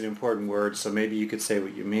 Negativity is an important word, so maybe you could say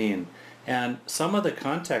what you mean. And some of the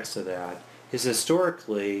context of that is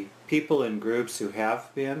historically people in groups who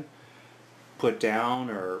have been put down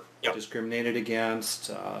or Yep. discriminated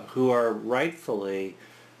against, who are rightfully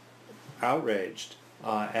outraged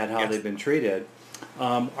at how Yes. they've been treated,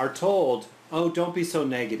 are told, oh, don't be so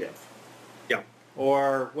negative. Yeah.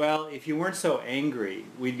 Or, well, if you weren't so angry,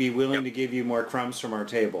 we'd be willing to give you more crumbs from our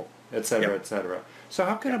table, etc., etc. So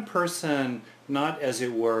how can a person not, as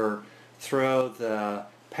it were, throw the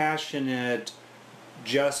passionate,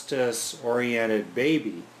 justice-oriented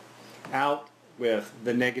baby out with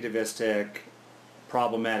the negativistic,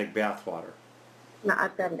 problematic bathwater? No,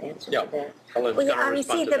 I've got an answer Yeah. to that. Helen's Well, gonna I mean,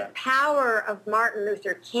 respond see, to the that. power of Martin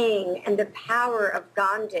Luther King and the power of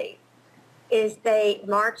Gandhi is they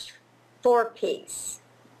marched for peace.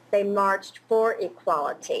 They marched for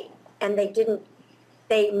equality. And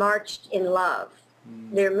they marched in love.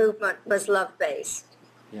 Their movement was love-based.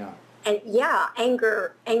 Yeah. And yeah,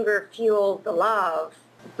 anger fueled the love,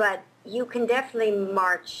 but you can definitely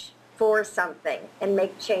march for something and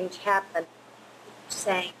make change happen.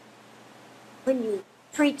 Saying, when you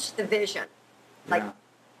preach the vision, like Yeah.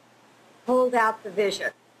 hold out the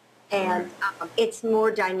vision, and it's more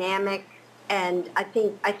dynamic, and I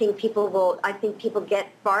think people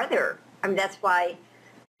get farther. I mean, that's why.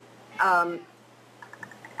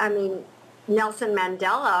 Nelson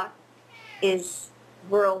Mandela is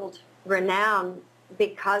world renowned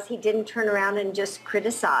because he didn't turn around and just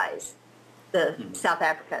criticize the South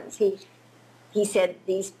Africans. He said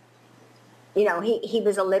these, he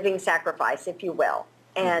was a living sacrifice, if you will,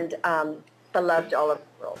 and beloved all over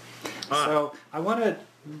the world. So I want to,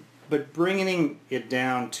 but bringing it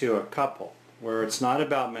down to a couple, where it's not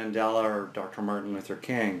about Mandela or Dr. Martin Luther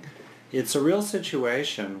King, it's a real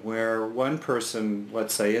situation where one person,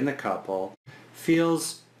 let's say in the couple,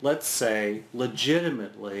 feels, let's say,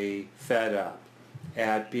 legitimately fed up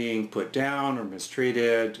at being put down or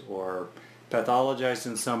mistreated or pathologized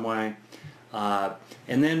in some way. And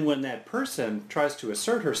then when that person tries to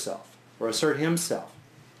assert herself or assert himself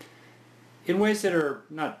in ways that are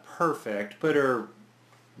not perfect but are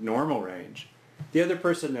normal range, the other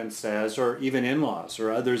person then says, or even in-laws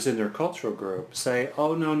or others in their cultural group say,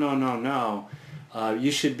 oh, no, no, no, no,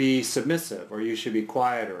 you should be submissive, or you should be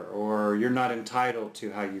quieter, or you're not entitled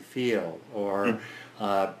to how you feel, or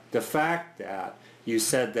the fact that you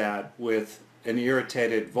said that with an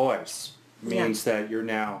irritated voice means that you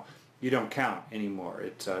don't count anymore.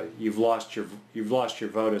 You've lost your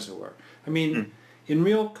vote, as it were. I mean, in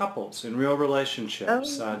real couples, in real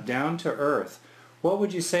relationships, down to earth, what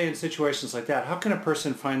would you say in situations like that? How can a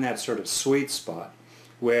person find that sort of sweet spot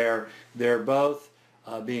where they're both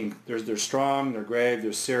they're strong, they're grave,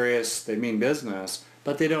 they're serious, they mean business,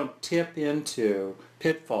 but they don't tip into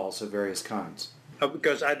pitfalls of various kinds?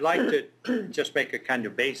 Because I'd like to just make a kind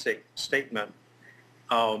of basic statement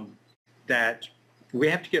that we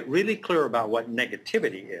have to get really clear about what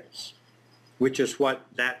negativity is, which is what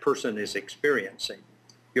that person is experiencing.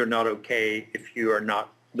 You're not okay if you are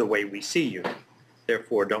not the way we see you.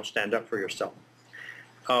 Therefore, don't stand up for yourself.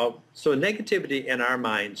 So negativity in our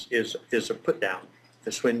minds is a put down.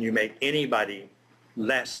 It's when you make anybody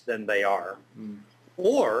less than they are.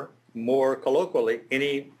 Or, more colloquially,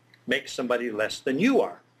 make somebody less than you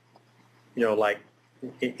are. You know, like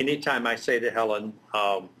anytime I say to Helen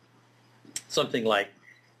something like,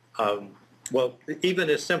 well, even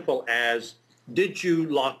as simple as, did you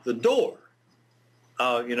lock the door?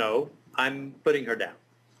 You know, I'm putting her down.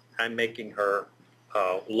 I'm making her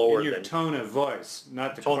lower in your than tone of voice,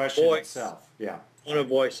 not the question itself. Yeah. Tone of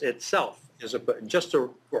voice itself is just a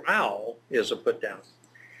growl is a put down.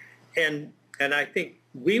 And I think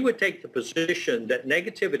we would take the position that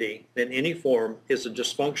negativity in any form is a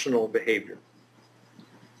dysfunctional behavior,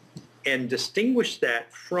 and distinguish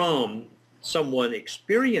that from someone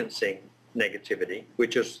experiencing negativity,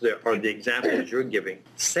 which are the examples you're giving,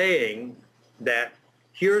 saying that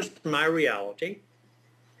here's my reality,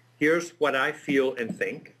 here's what I feel and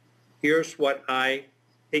think, here's what I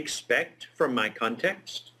expect from my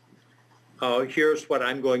context, here's what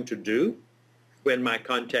I'm going to do when my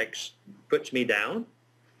context puts me down,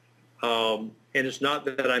 and it's not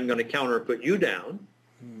that I'm going to counter put you down,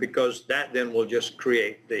 because that then will just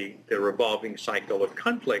create the revolving cycle of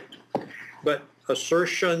conflict. But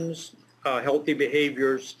assertions, healthy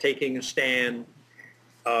behaviors, taking a stand,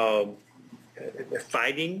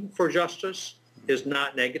 fighting for justice is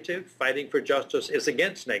not negative. Fighting for justice is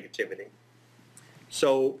against negativity.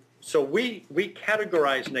 So we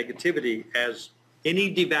categorize negativity as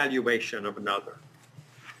any devaluation of another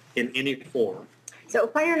in any form. So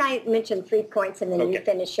why don't I mention 3 points and then you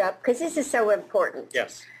finish up, because this is so important.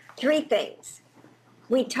 Yes. 3 things.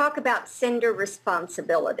 We talk about sender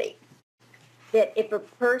responsibility, that if a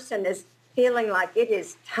person is feeling like it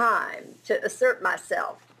is time to assert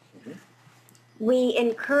myself, we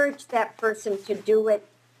encourage that person to do it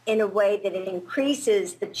in a way that it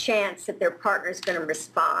increases the chance that their partner is going to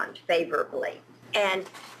respond favorably. And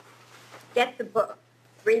get the book,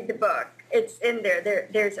 read the book. It's in there.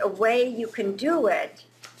 There's a way you can do it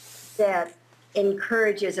that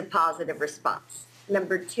encourages a positive response.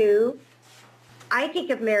 Number 2, I think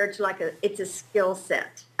of marriage like it's a skill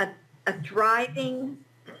set. A thriving,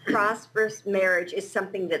 prosperous marriage is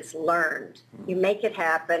something that's learned. You make it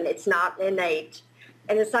happen. It's not innate.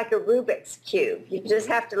 And it's like a Rubik's Cube. You just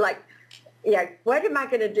have to what am I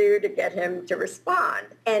going to do to get him to respond?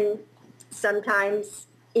 And sometimes,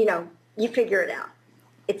 you figure it out.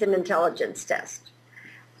 It's an intelligence test.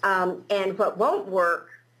 And what won't work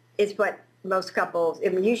is what most couples,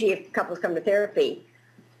 usually if couples come to therapy,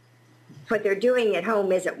 what they're doing at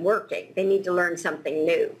home isn't working. They need to learn something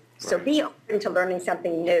new. So be open to learning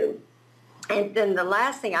something new. And then the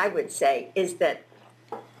last thing I would say is that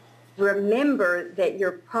remember that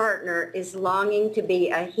your partner is longing to be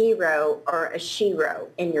a hero or a shero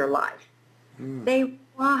in your life. They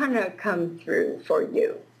want to come through for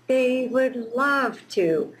you. They would love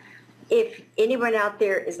to. If anyone out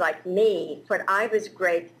there is like me, what I was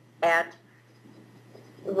great at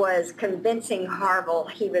was convincing Harville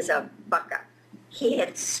he was a buck-up. He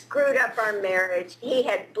had screwed up our marriage. He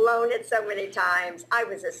had blown it so many times. I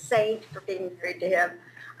was a saint for being married to him.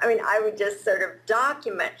 I mean, I would just sort of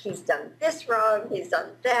document, he's done this wrong, he's done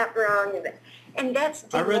that wrong, and that's...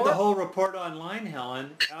 I read the whole report online,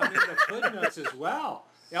 Helen. I mean, the footnotes as well.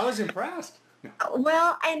 I was impressed.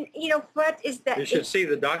 Well, and what is that? You should see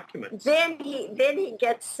the documents. Then he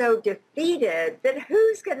gets so defeated that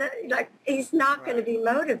who's going to, he's not going to be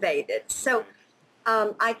motivated. So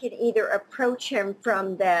I could either approach him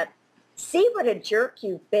from that, see what a jerk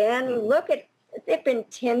you've been, look at, there've been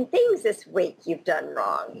 10 things this week you've done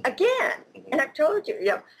wrong. Again, and I've told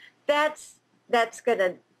you, that's going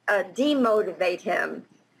to demotivate him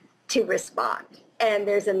to respond. And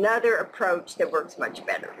there's another approach that works much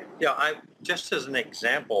better. Yeah, just as an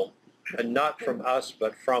example, and not from us,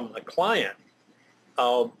 but from a client,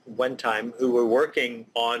 one time who were working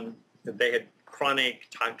on, they had chronic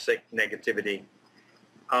toxic negativity,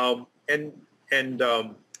 the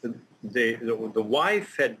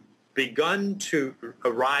wife had begun to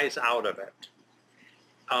arise out of it,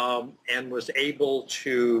 and was able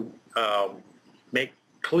to make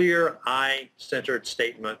clear I-centered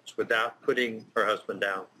statements without putting her husband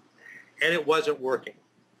down. And it wasn't working.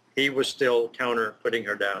 He was still putting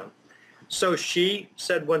her down. So she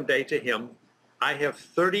said one day to him, I have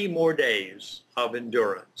 30 more days of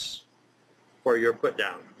endurance for your put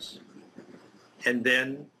downs. And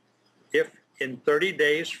then if in 30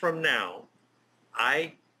 days from now,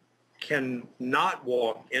 I can not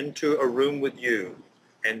walk into a room with you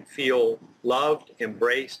and feel loved,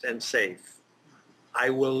 embraced, and safe, I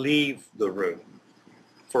will leave the room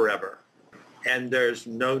forever. And there's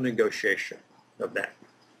no negotiation of that.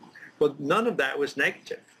 Well, none of that was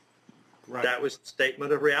negative. Right. That was a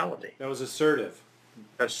statement of reality. That was assertive.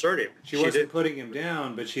 Assertive. She wasn't putting him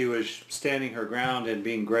down, but she was standing her ground and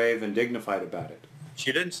being grave and dignified about it.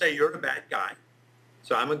 She didn't say, you're a bad guy,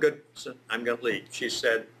 so I'm a good person, I'm going to leave. She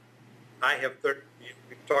said, I have 30,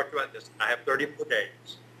 we talked about this, I have 34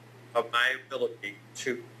 days of my ability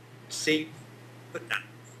to see put down.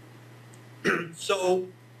 So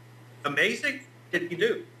amazing did he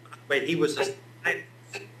do? But he was a...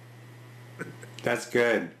 That's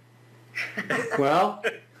good. Well,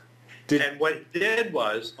 and what he did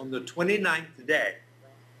was, on the 29th day,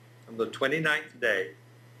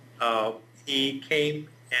 he came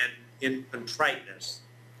and in contriteness,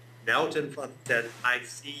 knelt in front and said, I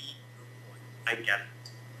see your point, I get it.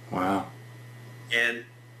 Wow. And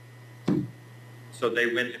so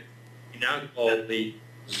they went, he now called the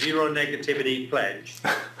Zero Negativity Pledge.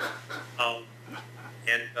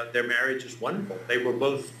 And their marriage is wonderful. They were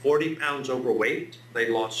both 40 pounds overweight. They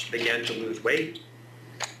began to lose weight.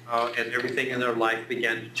 And everything in their life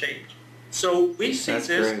began to change. So we see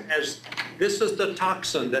this is the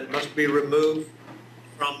toxin that must be removed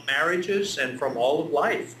from marriages and from all of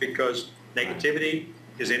life, because negativity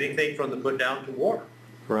is anything from the put down to war.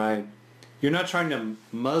 Right. You're not trying to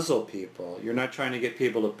muzzle people. You're not trying to get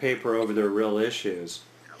people to paper over their real issues.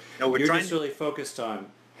 No, You're just really focused on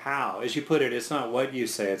how. As you put it, it's not what you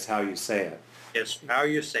say, it's how you say it. It's how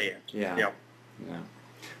you say it. Yeah. Yep. Yeah.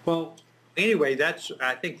 Well, anyway,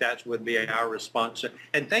 I think that would be our response.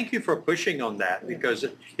 And thank you for pushing on that, because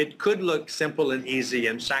it could look simple and easy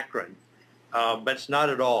and saccharine, but it's not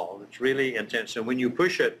at all. It's really intense. And when you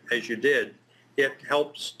push it, as you did, it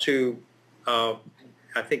helps to,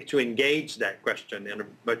 I think, to engage that question in a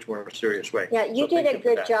much more serious way. Yeah, you did a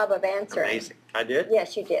good job of answering. Amazing. I did?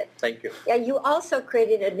 Yes, you did. Thank you. Yeah, you also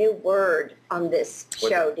created a new word on this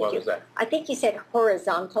show, did you? What was that? I think you said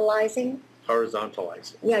horizontalizing.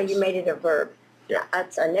 Horizontalizing. Yeah, you made it a verb. Yeah.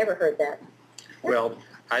 I never heard that. Well,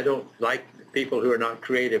 I don't like people who are not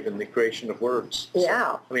creative in the creation of words.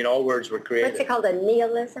 Yeah. I mean, all words were created. What's it called, a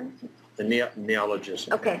neologism? The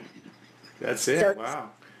neologism. Okay. that's it. So- Wow.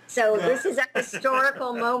 So this is a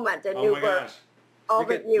historical moment, a Oh new my word. gosh. All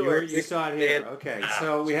the viewers. You saw it here. Okay,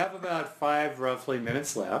 so we have about 5 roughly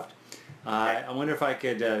minutes left. I wonder if I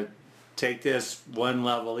could take this one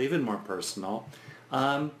level even more personal.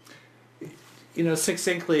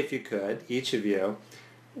 Succinctly, if you could, each of you,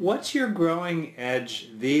 what's your growing edge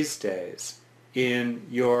these days in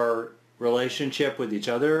your relationship with each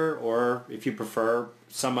other, or if you prefer,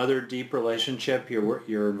 some other deep relationship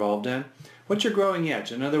you're involved in? What's your growing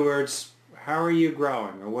edge? In other words, how are you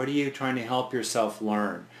growing, or what are you trying to help yourself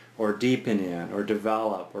learn, or deepen in, or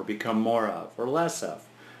develop, or become more of, or less of?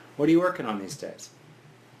 What are you working on these days?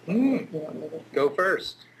 Go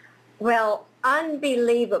first. Well,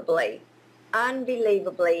 unbelievably, I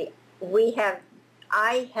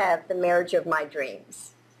have the marriage of my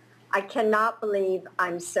dreams. I cannot believe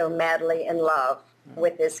I'm so madly in love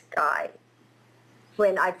with this guy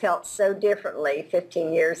when I felt so differently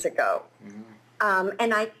 15 years ago.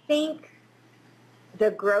 And I think the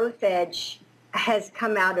growth edge has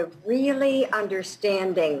come out of really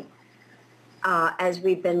understanding, as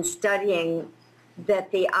we've been studying, that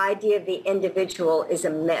the idea of the individual is a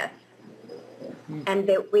myth, and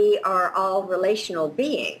that we are all relational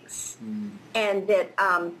beings, and that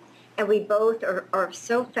and we both are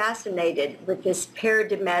so fascinated with this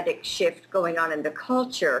paradigmatic shift going on in the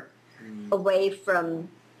culture away from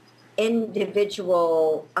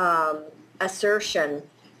individual assertion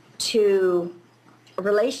to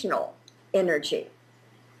relational energy.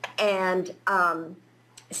 And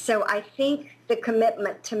so I think the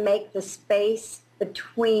commitment to make the space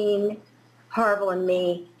between Harville and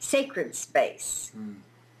me sacred space,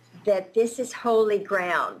 that this is holy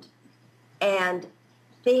ground, and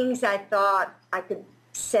things I thought I could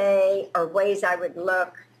say or ways I would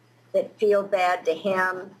look that feel bad to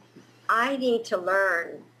him, I need to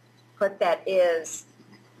learn what that is.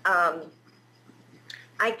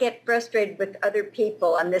 I get frustrated with other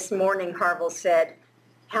people, and this morning Harville said,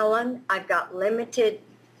 Helen, I've got limited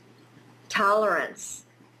tolerance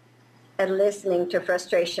at listening to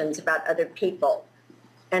frustrations about other people.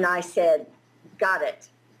 And I said, got it.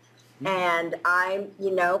 And I'm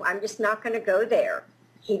just not going to go there.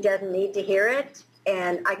 He doesn't need to hear it.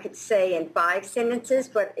 And I could say in 5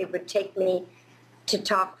 sentences what it would take me to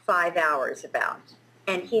talk 5 hours about.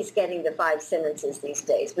 And he's getting the 5 sentences these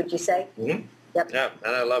days, would you say? Mm-hmm. Yep. Yeah,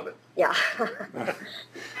 and I love it. Yeah.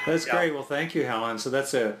 That's great. Well, thank you, Helen. So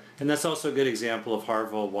that's also a good example of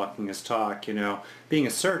Harville walking his talk, being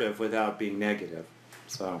assertive without being negative.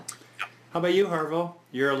 So how about you, Harville?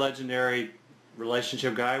 You're a legendary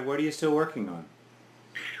relationship guy. What are you still working on?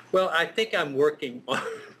 Well, I think I'm working on,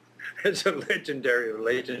 as a legendary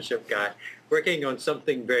relationship guy, working on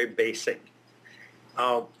something very basic.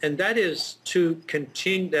 And that is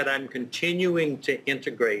that I'm continuing to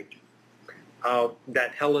integrate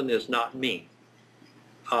that Helen is not me.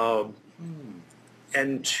 And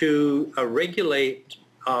to regulate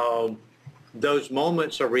those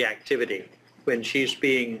moments of reactivity when she's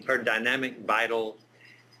being her dynamic, vital,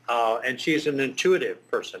 and she's an intuitive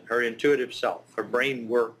person, her intuitive self. Her brain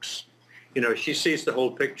works. She sees the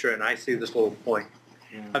whole picture and I see this little point.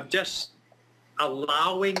 Of just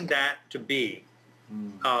allowing that to be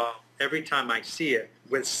every time I see it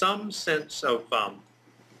with some sense of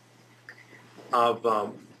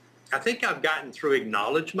I think I've gotten through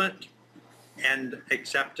acknowledgement and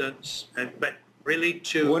acceptance, but really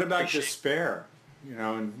What about despair?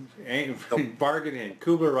 And bargaining,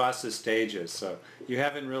 Kubler-Ross's stages. So you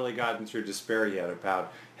haven't really gotten through despair yet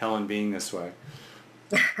about Helen being this way.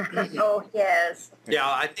 Oh, yes. Yeah,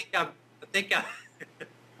 I think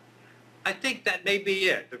that may be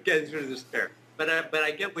it, of getting through despair. But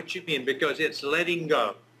I get what you mean, because it's letting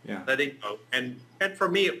go. Yeah. Letting go. And for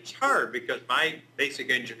me, it was hard because my basic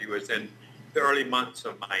injury was in the early months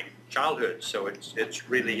of my childhood, so it's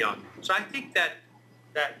really young. So I think that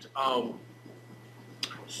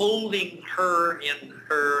holding her in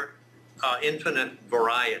her infinite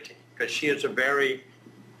variety, because she is a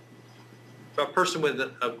person with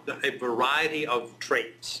a variety of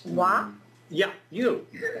traits. What? Yeah, you.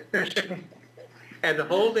 And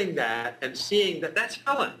holding that and seeing that's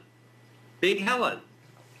Helen, being Helen.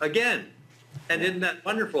 Again, and isn't that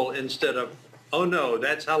wonderful, instead of, oh no,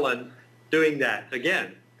 that's Helen doing that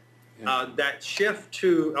again. Yeah. That shift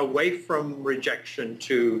away from rejection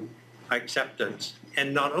to acceptance,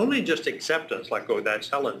 and not only just acceptance, like, oh, that's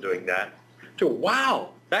Helen doing that, to wow,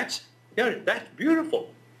 that's beautiful.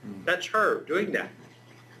 That's her doing that.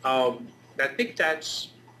 I think that's,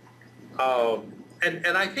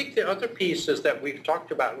 and I think the other piece is that we've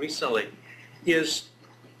talked about recently is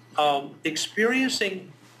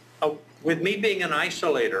experiencing, with me being an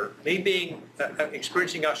isolator, me being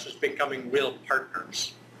experiencing us as becoming real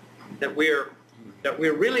partners, that we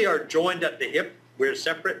really are joined at the hip. We're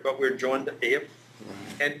separate, but we're joined at the hip,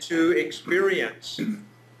 and to experience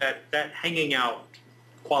that hanging out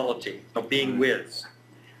quality of being with,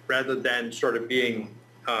 rather than sort of being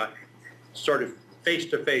sort of face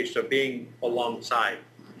to face, or being alongside.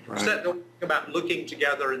 Right. So that's about looking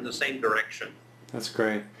together in the same direction. That's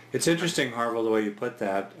great. It's interesting, Harville, the way you put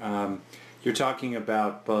that. You're talking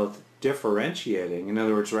about both differentiating, in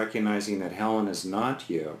other words, recognizing that Helen is not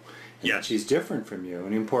you, and that she's different from you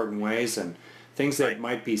in important ways, and things that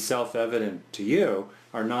might be self-evident to you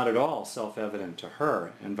are not at all self-evident to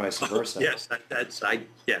her, and vice versa. Yes,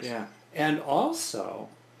 yes. Yeah, and also,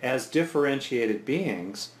 as differentiated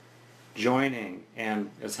beings, joining, and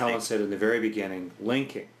as Helen said in the very beginning,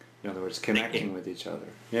 linking. In other words, connecting with each other.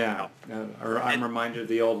 Yeah. I'm reminded of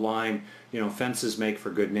the old line, fences make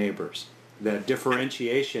for good neighbors. That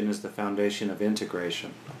differentiation is the foundation of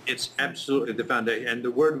integration. It's absolutely the foundation. And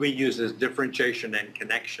the word we use is differentiation and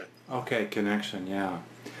connection. Okay, connection, yeah.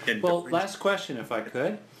 Well, last question, if I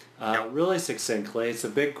could. Really succinctly, it's a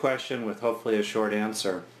big question with hopefully a short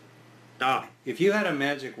answer. If you had a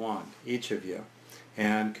magic wand, each of you,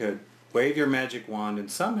 and could wave your magic wand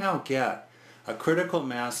and somehow get a critical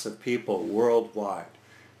mass of people worldwide,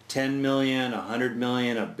 10 million, 100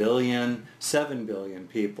 million, a billion, 7 billion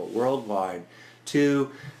people worldwide,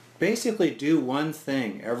 to basically do one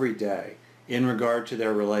thing every day in regard to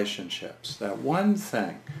their relationships, that one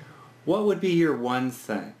thing, what would be your one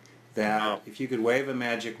thing that if you could wave a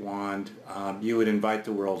magic wand, you would invite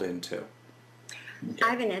the world into?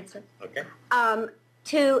 I have an answer. Okay.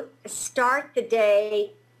 To start the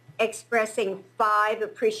day expressing 5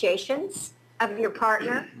 appreciations of your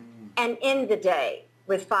partner and end the day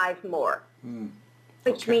with 5 more.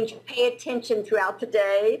 Which means you pay attention throughout the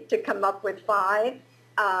day to come up with 5,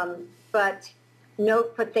 but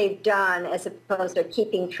note what they've done as opposed to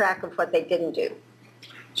keeping track of what they didn't do.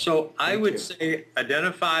 So I would say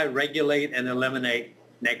identify, regulate, and eliminate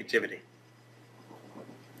negativity.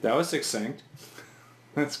 That was succinct.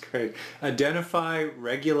 That's great. Identify,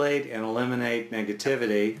 regulate, and eliminate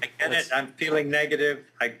negativity. I get it. I'm feeling negative.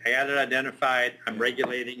 I got it identified. I'm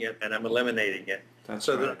regulating it, and I'm eliminating it. That's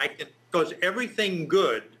so right. that I can, because everything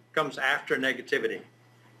good comes after negativity.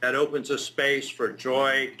 That opens a space for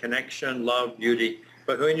joy, connection, love, beauty.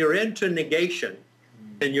 But when you're into negation,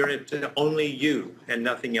 then you're into only you, and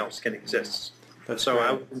nothing else can exist. That's so great.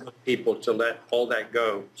 I would want people to let all that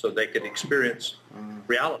go so they can experience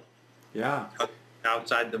reality Yeah.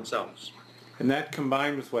 outside themselves. And that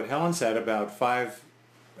combined with what Helen said about 5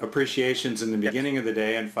 appreciations in the beginning of the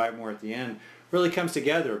day and 5 more at the end really comes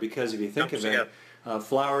together, because if you think of it,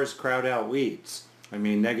 flowers crowd out weeds. I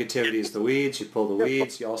mean, negativity is the weeds. You pull the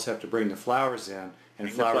weeds. You also have to bring the flowers in,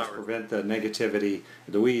 and flowers prevent the negativity,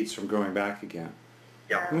 the weeds, from growing back again.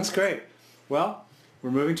 Yeah. And that's great. Well,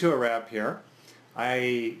 we're moving to a wrap here.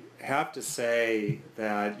 I have to say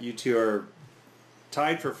that you two are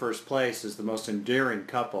tied for first place as the most endearing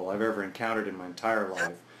couple I've ever encountered in my entire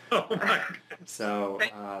life. Oh my God. So,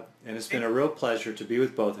 and it's been a real pleasure to be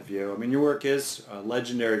with both of you. I mean, your work is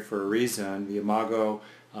legendary for a reason. The Imago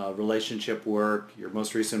relationship work, your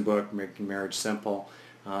most recent book, Making Marriage Simple.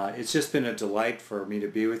 It's just been a delight for me to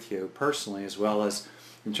be with you personally, as well as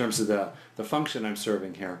in terms of the function I'm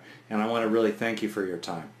serving here. And I want to really thank you for your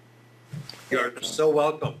time. You're so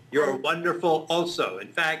welcome. You're wonderful also. In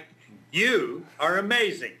fact, you are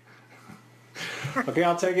amazing. Okay,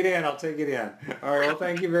 I'll take it in. I'll take it in. All right, well,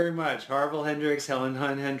 thank you very much. Harville Hendrix, Helen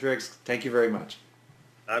Hendrix, thank you very much.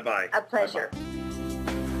 Bye-bye. A pleasure. Bye-bye.